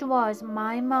 It was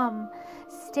my mum,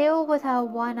 still with her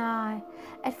one eye.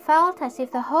 It felt as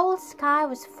if the whole sky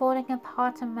was falling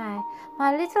apart on me.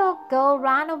 My little girl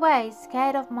ran away,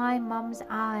 scared of my mum's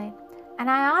eye. And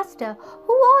I asked her,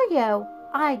 Who are you?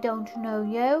 I don't know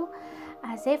you.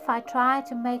 As if I tried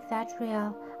to make that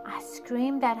real. I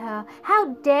screamed at her,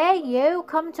 How dare you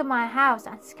come to my house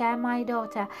and scare my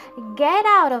daughter? Get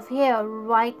out of here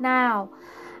right now.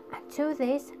 And to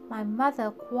this, my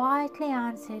mother quietly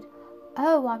answered,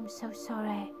 Oh, I'm so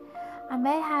sorry. I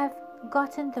may have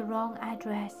gotten the wrong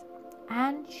address.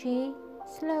 And she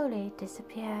slowly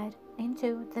disappeared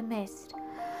into the mist.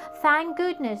 Thank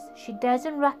goodness she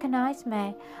doesn't recognize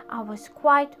me. I was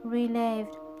quite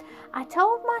relieved. I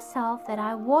told myself that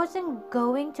I wasn't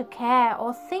going to care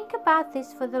or think about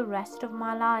this for the rest of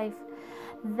my life.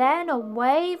 Then a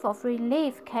wave of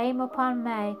relief came upon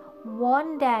me.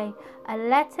 One day, a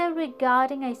letter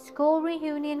regarding a school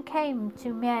reunion came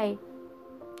to me.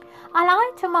 I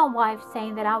lied to my wife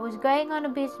saying that I was going on a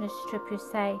business trip, you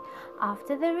say.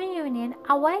 After the reunion,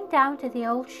 I went down to the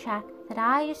old shack that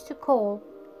I used to call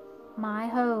my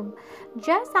home.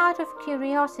 Just out of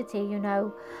curiosity,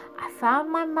 I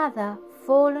found my mother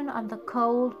fallen on the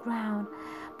cold ground.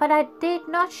 But I did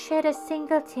not shed a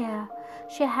single tear.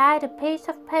 She had a piece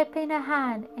of paper in her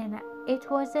hand, and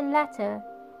it was a letter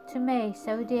to me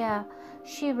so dear.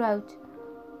 She wrote,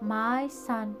 My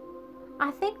son, I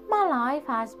think my life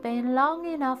has been long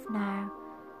enough now,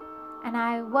 and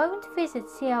I won't visit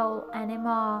Seoul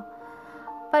anymore.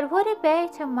 But would it be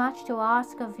too much to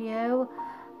ask of you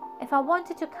if I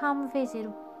wanted to come visit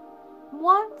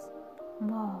once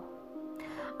more?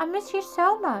 I miss you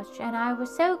so much, and I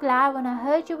was so glad when I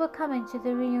heard you were coming to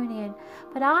the reunion,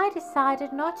 but I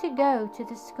decided not to go to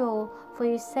the school, for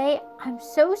you say I'm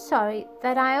so sorry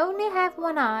that I only have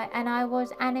one eye and I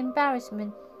was an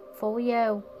embarrassment for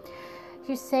you.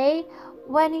 You say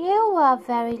when you were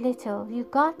very little you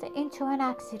got into an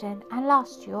accident and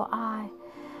lost your eye.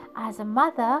 As a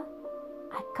mother,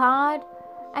 I can't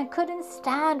and couldn't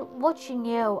stand watching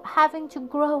you having to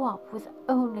grow up with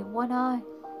only one eye.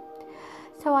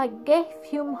 So I gave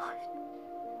you mine.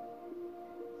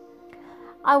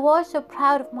 I was so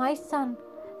proud of my son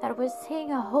that I was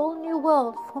seeing a whole new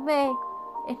world for me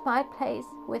in my place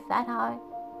with that eye.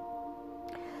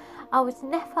 I was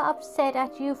never upset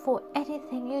at you for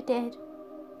anything you did.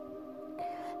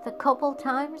 The couple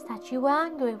times that you were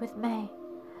angry with me,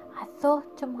 I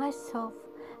thought to myself,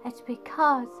 it's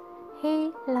because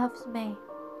he loves me.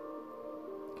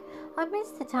 I miss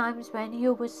the times when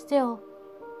you were still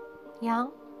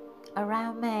young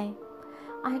around me.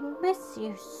 I miss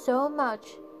you so much.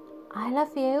 I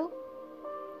love you.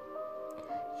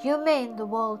 You mean the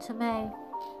world to me.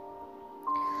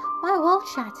 My world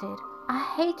shattered. I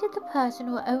hated the person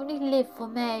who only lived for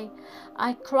me.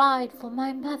 I cried for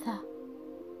my mother.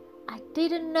 I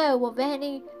didn't know of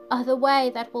any other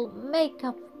way that will make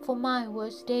up for my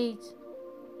worst deeds.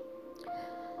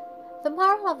 The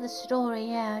moral of the story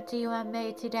here to you and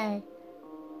me today,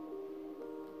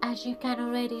 as you can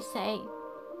already say,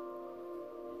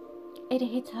 it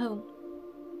hits home.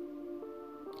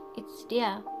 It's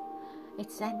dear.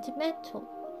 It's sentimental.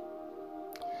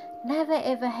 Never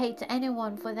ever hate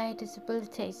anyone for their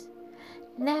disabilities.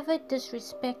 Never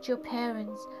disrespect your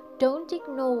parents. Don't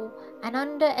ignore and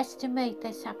underestimate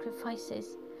their sacrifices.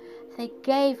 They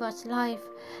gave us life.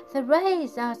 They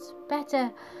raised us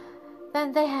better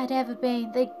than they had ever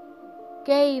been. They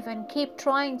gave and keep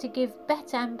trying to give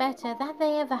better and better than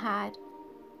they ever had.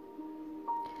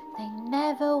 They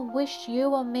never wished you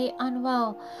or me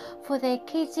unwell for their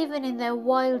kids, even in their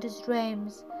wildest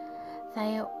dreams.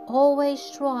 They are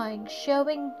always trying,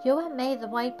 showing you and me the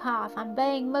right path and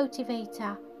being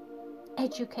motivator,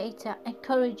 educator,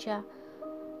 encourager.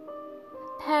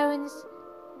 Parents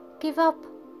give up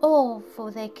all for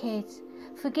their kids,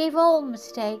 forgive all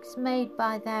mistakes made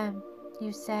by them.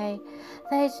 You say,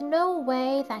 there is no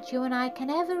way that you and I can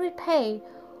ever repay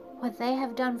what they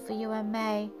have done for you and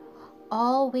me.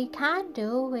 All we can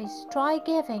do is try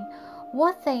giving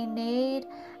what they need,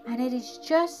 and it is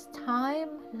just time,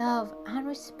 love and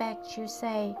respect, you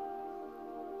say.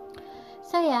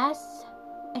 So yes,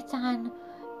 it's an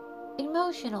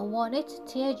emotional one, it's a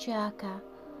tearjerker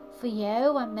for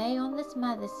you and me on this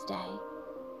Mother's Day.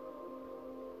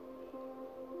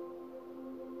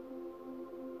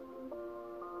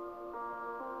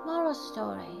 Moral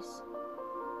stories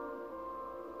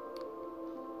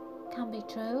can be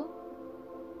true,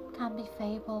 can be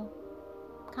fable,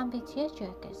 can be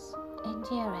tearjerkers,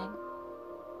 endearing.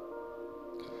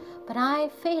 But I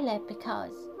feel it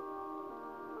because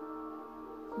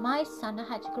my son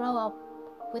had to grow up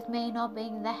with me not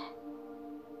being there.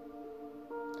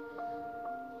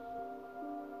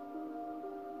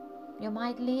 You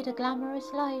might lead a glamorous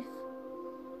life,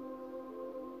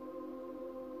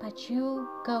 but you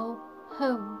go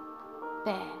home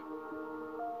bare.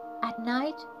 At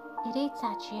night, it eats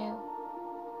at you.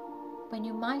 When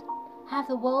you might have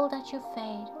the world at your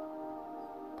feet,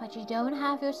 but you don't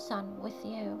have your son with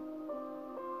you.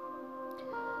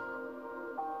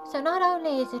 So not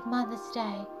only is it Mother's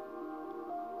Day,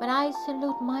 but I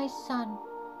salute my son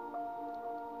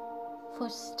for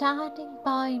standing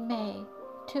by me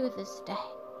to this day.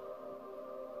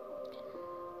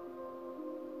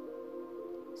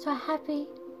 So happy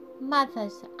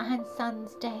Mother's and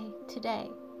Son's Day today.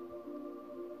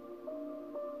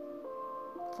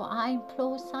 For I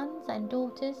implore sons and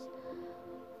daughters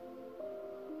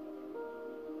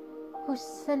who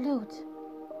salute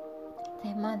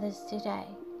their mothers today.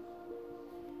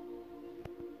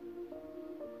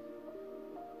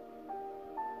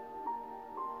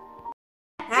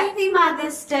 Happy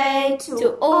Mother's Day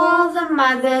to all the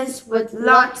mothers with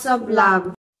lots of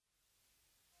love.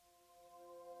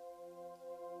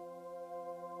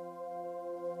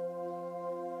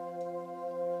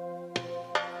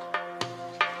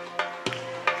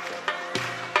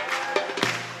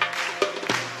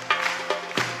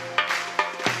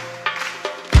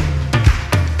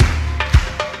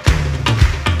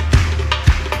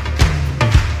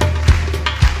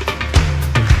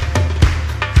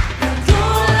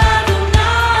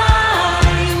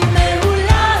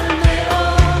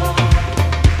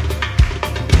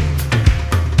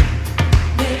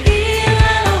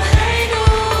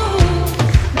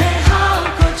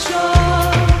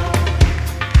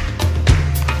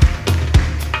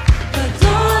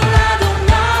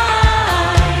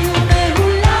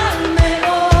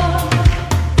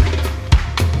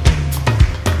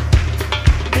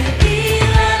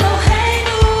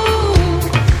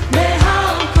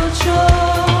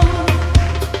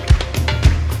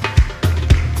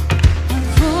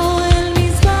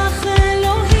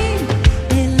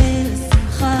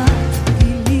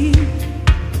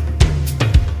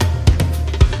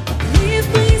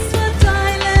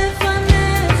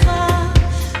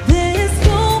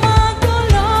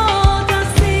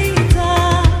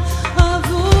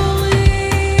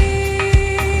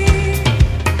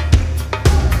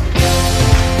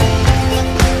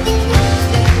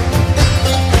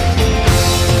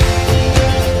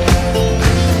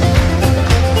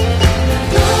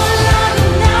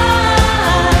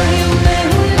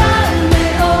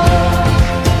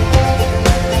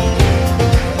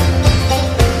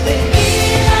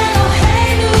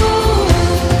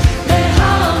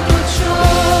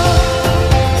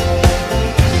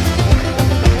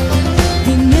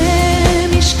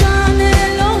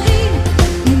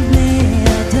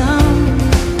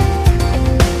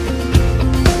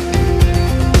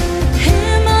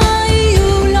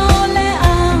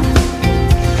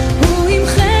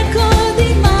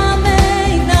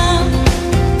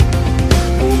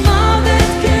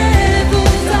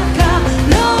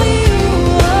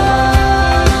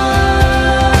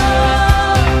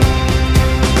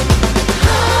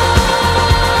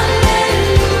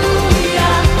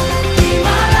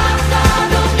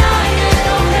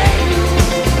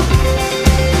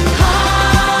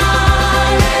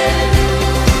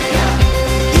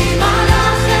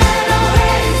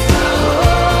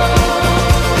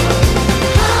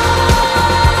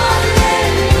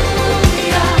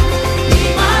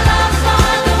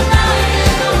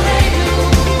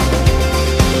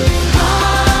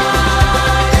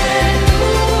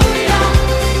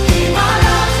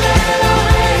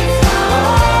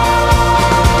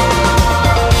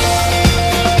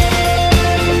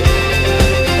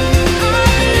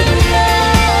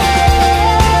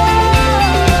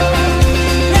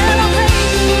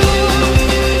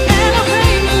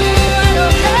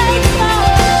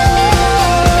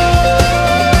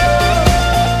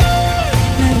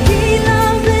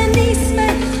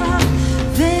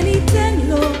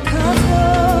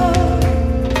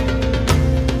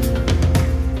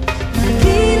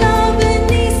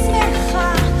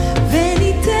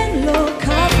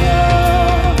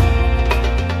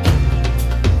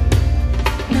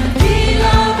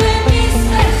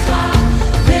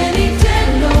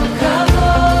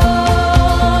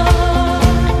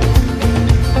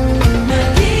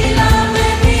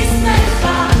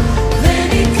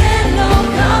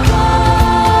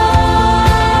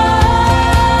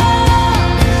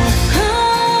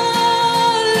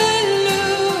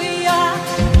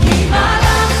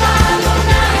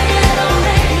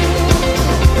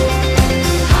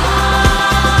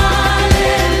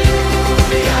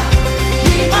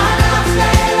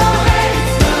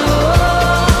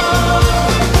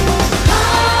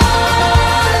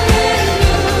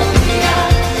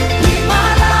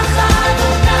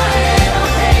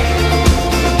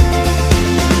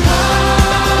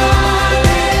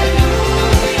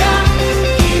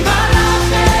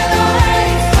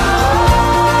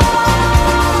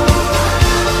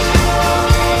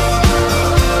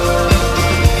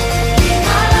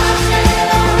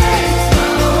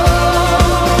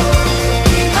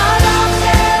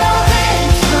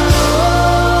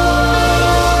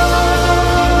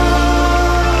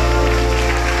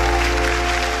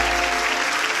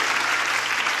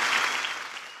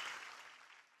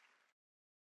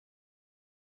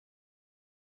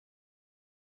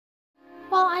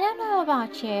 Well, I don't know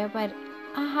about you, but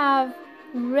I have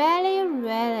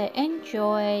really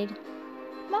enjoyed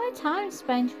my time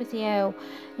spent with you.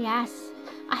 Yes,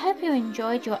 I hope you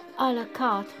enjoyed your a la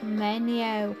carte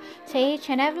menu. To each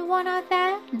and everyone out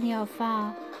there, near or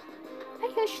far,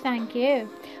 a huge thank you.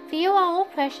 For you are all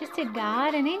precious to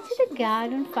God and into the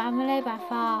garden family by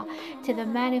far. To the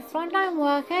many frontline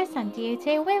workers on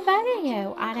duty, we value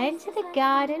you and into the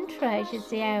garden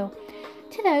treasures you.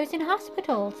 To those in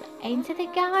hospitals, into the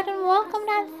garden welcome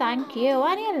and thank you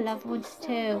and your loved ones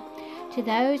too. To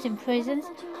those in prisons,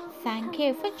 thank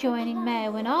you for joining me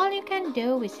when all you can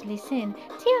do is listen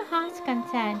to your heart's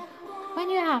content when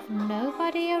you have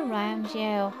nobody around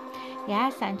you.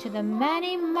 Yes, and to the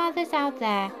many mothers out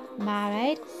there,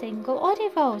 married, single or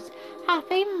divorced,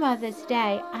 happy Mother's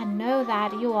Day, and know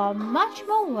that you are much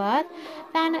more worth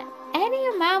than any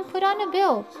amount put on a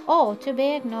bill or to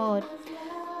be ignored.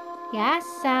 Yes,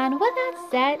 and with that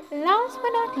said, last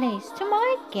but not least, to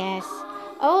my guests.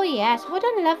 Oh yes, what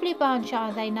a lovely bunch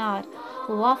are they not,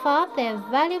 who offer up their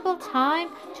valuable time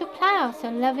to plow so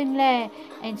lovingly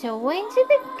into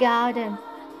the garden.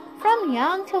 From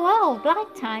young to old,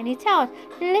 like Tiny Tot,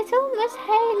 little Miss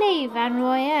Haley Van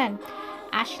Royen,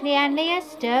 Ashley and Leah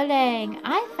Sterling,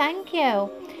 I thank you.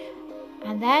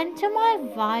 And then to my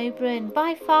vibrant,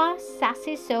 by far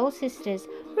sassy soul sisters,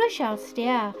 Rochelle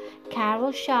Steer,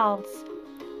 Carol Schultz,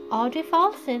 Audrey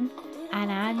Folsom,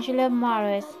 and Angela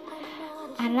Morris.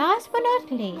 And last but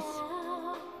not least,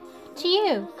 to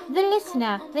you, the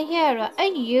listener, the hearer,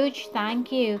 a huge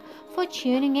thank you for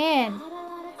tuning in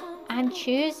and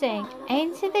choosing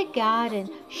into the garden,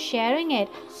 sharing it,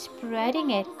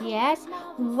 spreading it. Yes,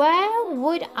 where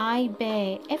would I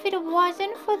be if it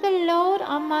wasn't for the Lord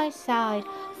on my side,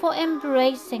 for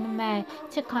embracing me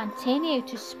to continue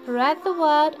to spread the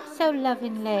word so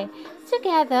lovingly,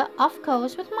 together, of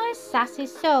course, with my sassy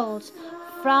souls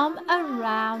from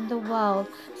around the world.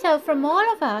 So from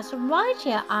all of us right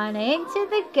here on Into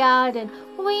the Garden,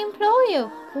 we implore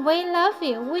you, we love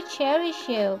you, we cherish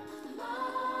you.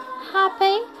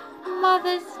 Happy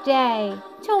Mother's Day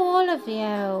to all of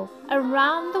you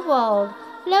around the world,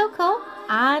 local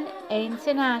and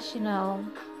international.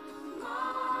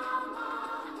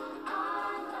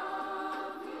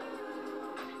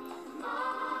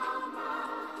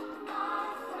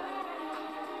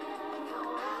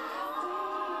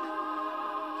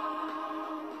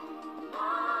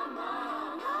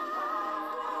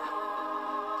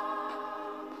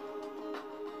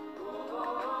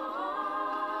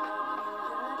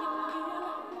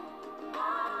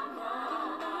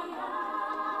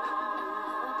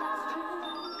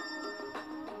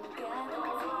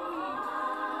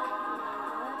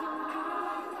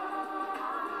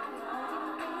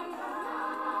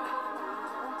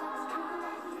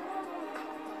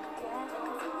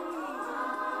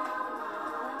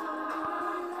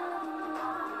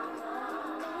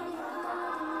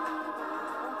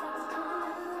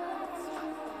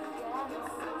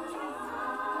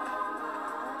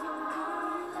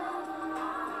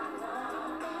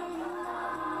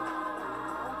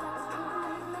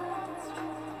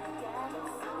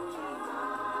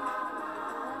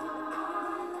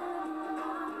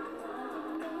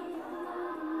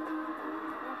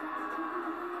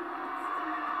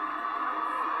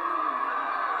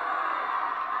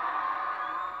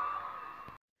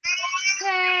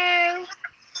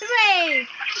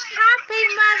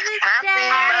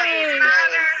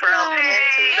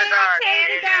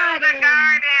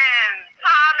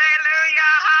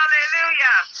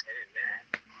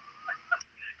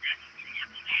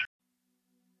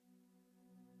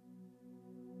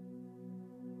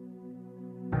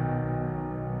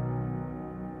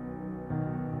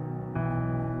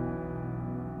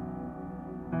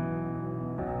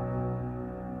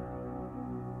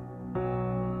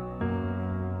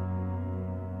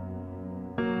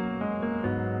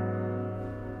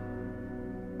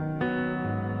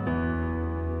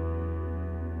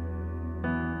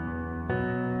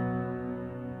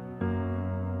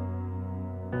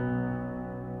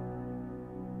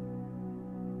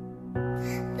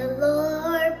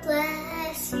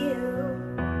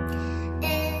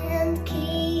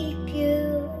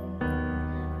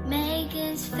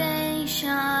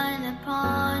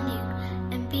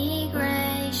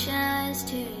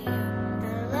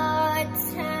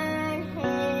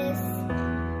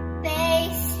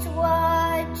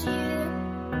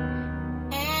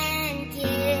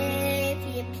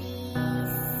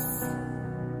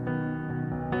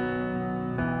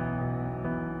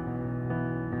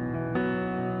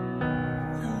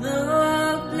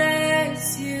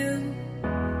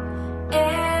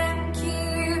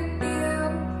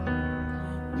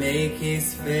 make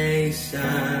his face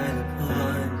shine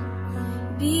upon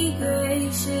you. Be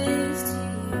gracious to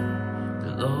you.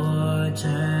 The Lord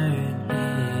turn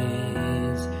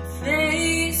his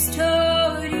face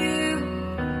toward you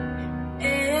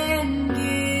and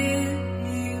give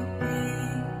you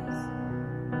peace.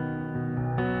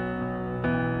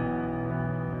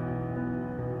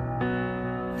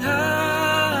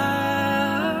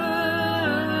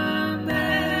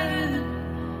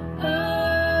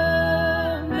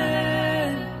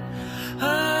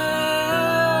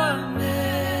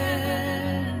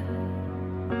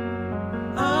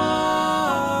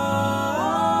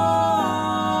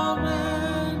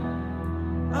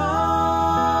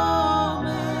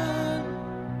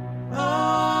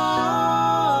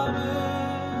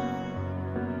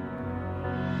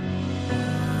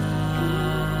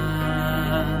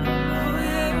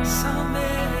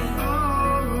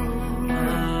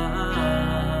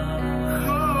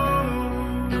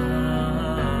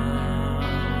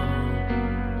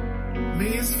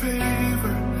 May his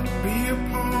favor be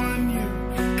upon you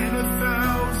and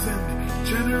 1,000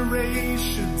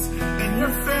 generations, and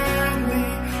your family,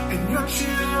 and your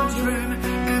children,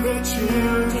 and their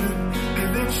children, and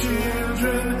their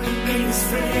children. May his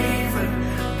favor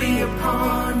be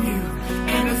upon you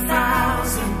and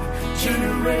 1,000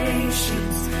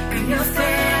 generations, and your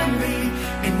family,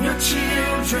 and your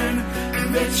children, and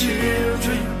their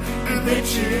children, and their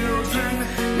children.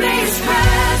 May his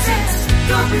presence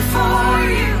go before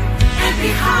you and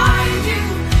behind you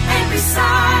and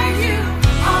beside you.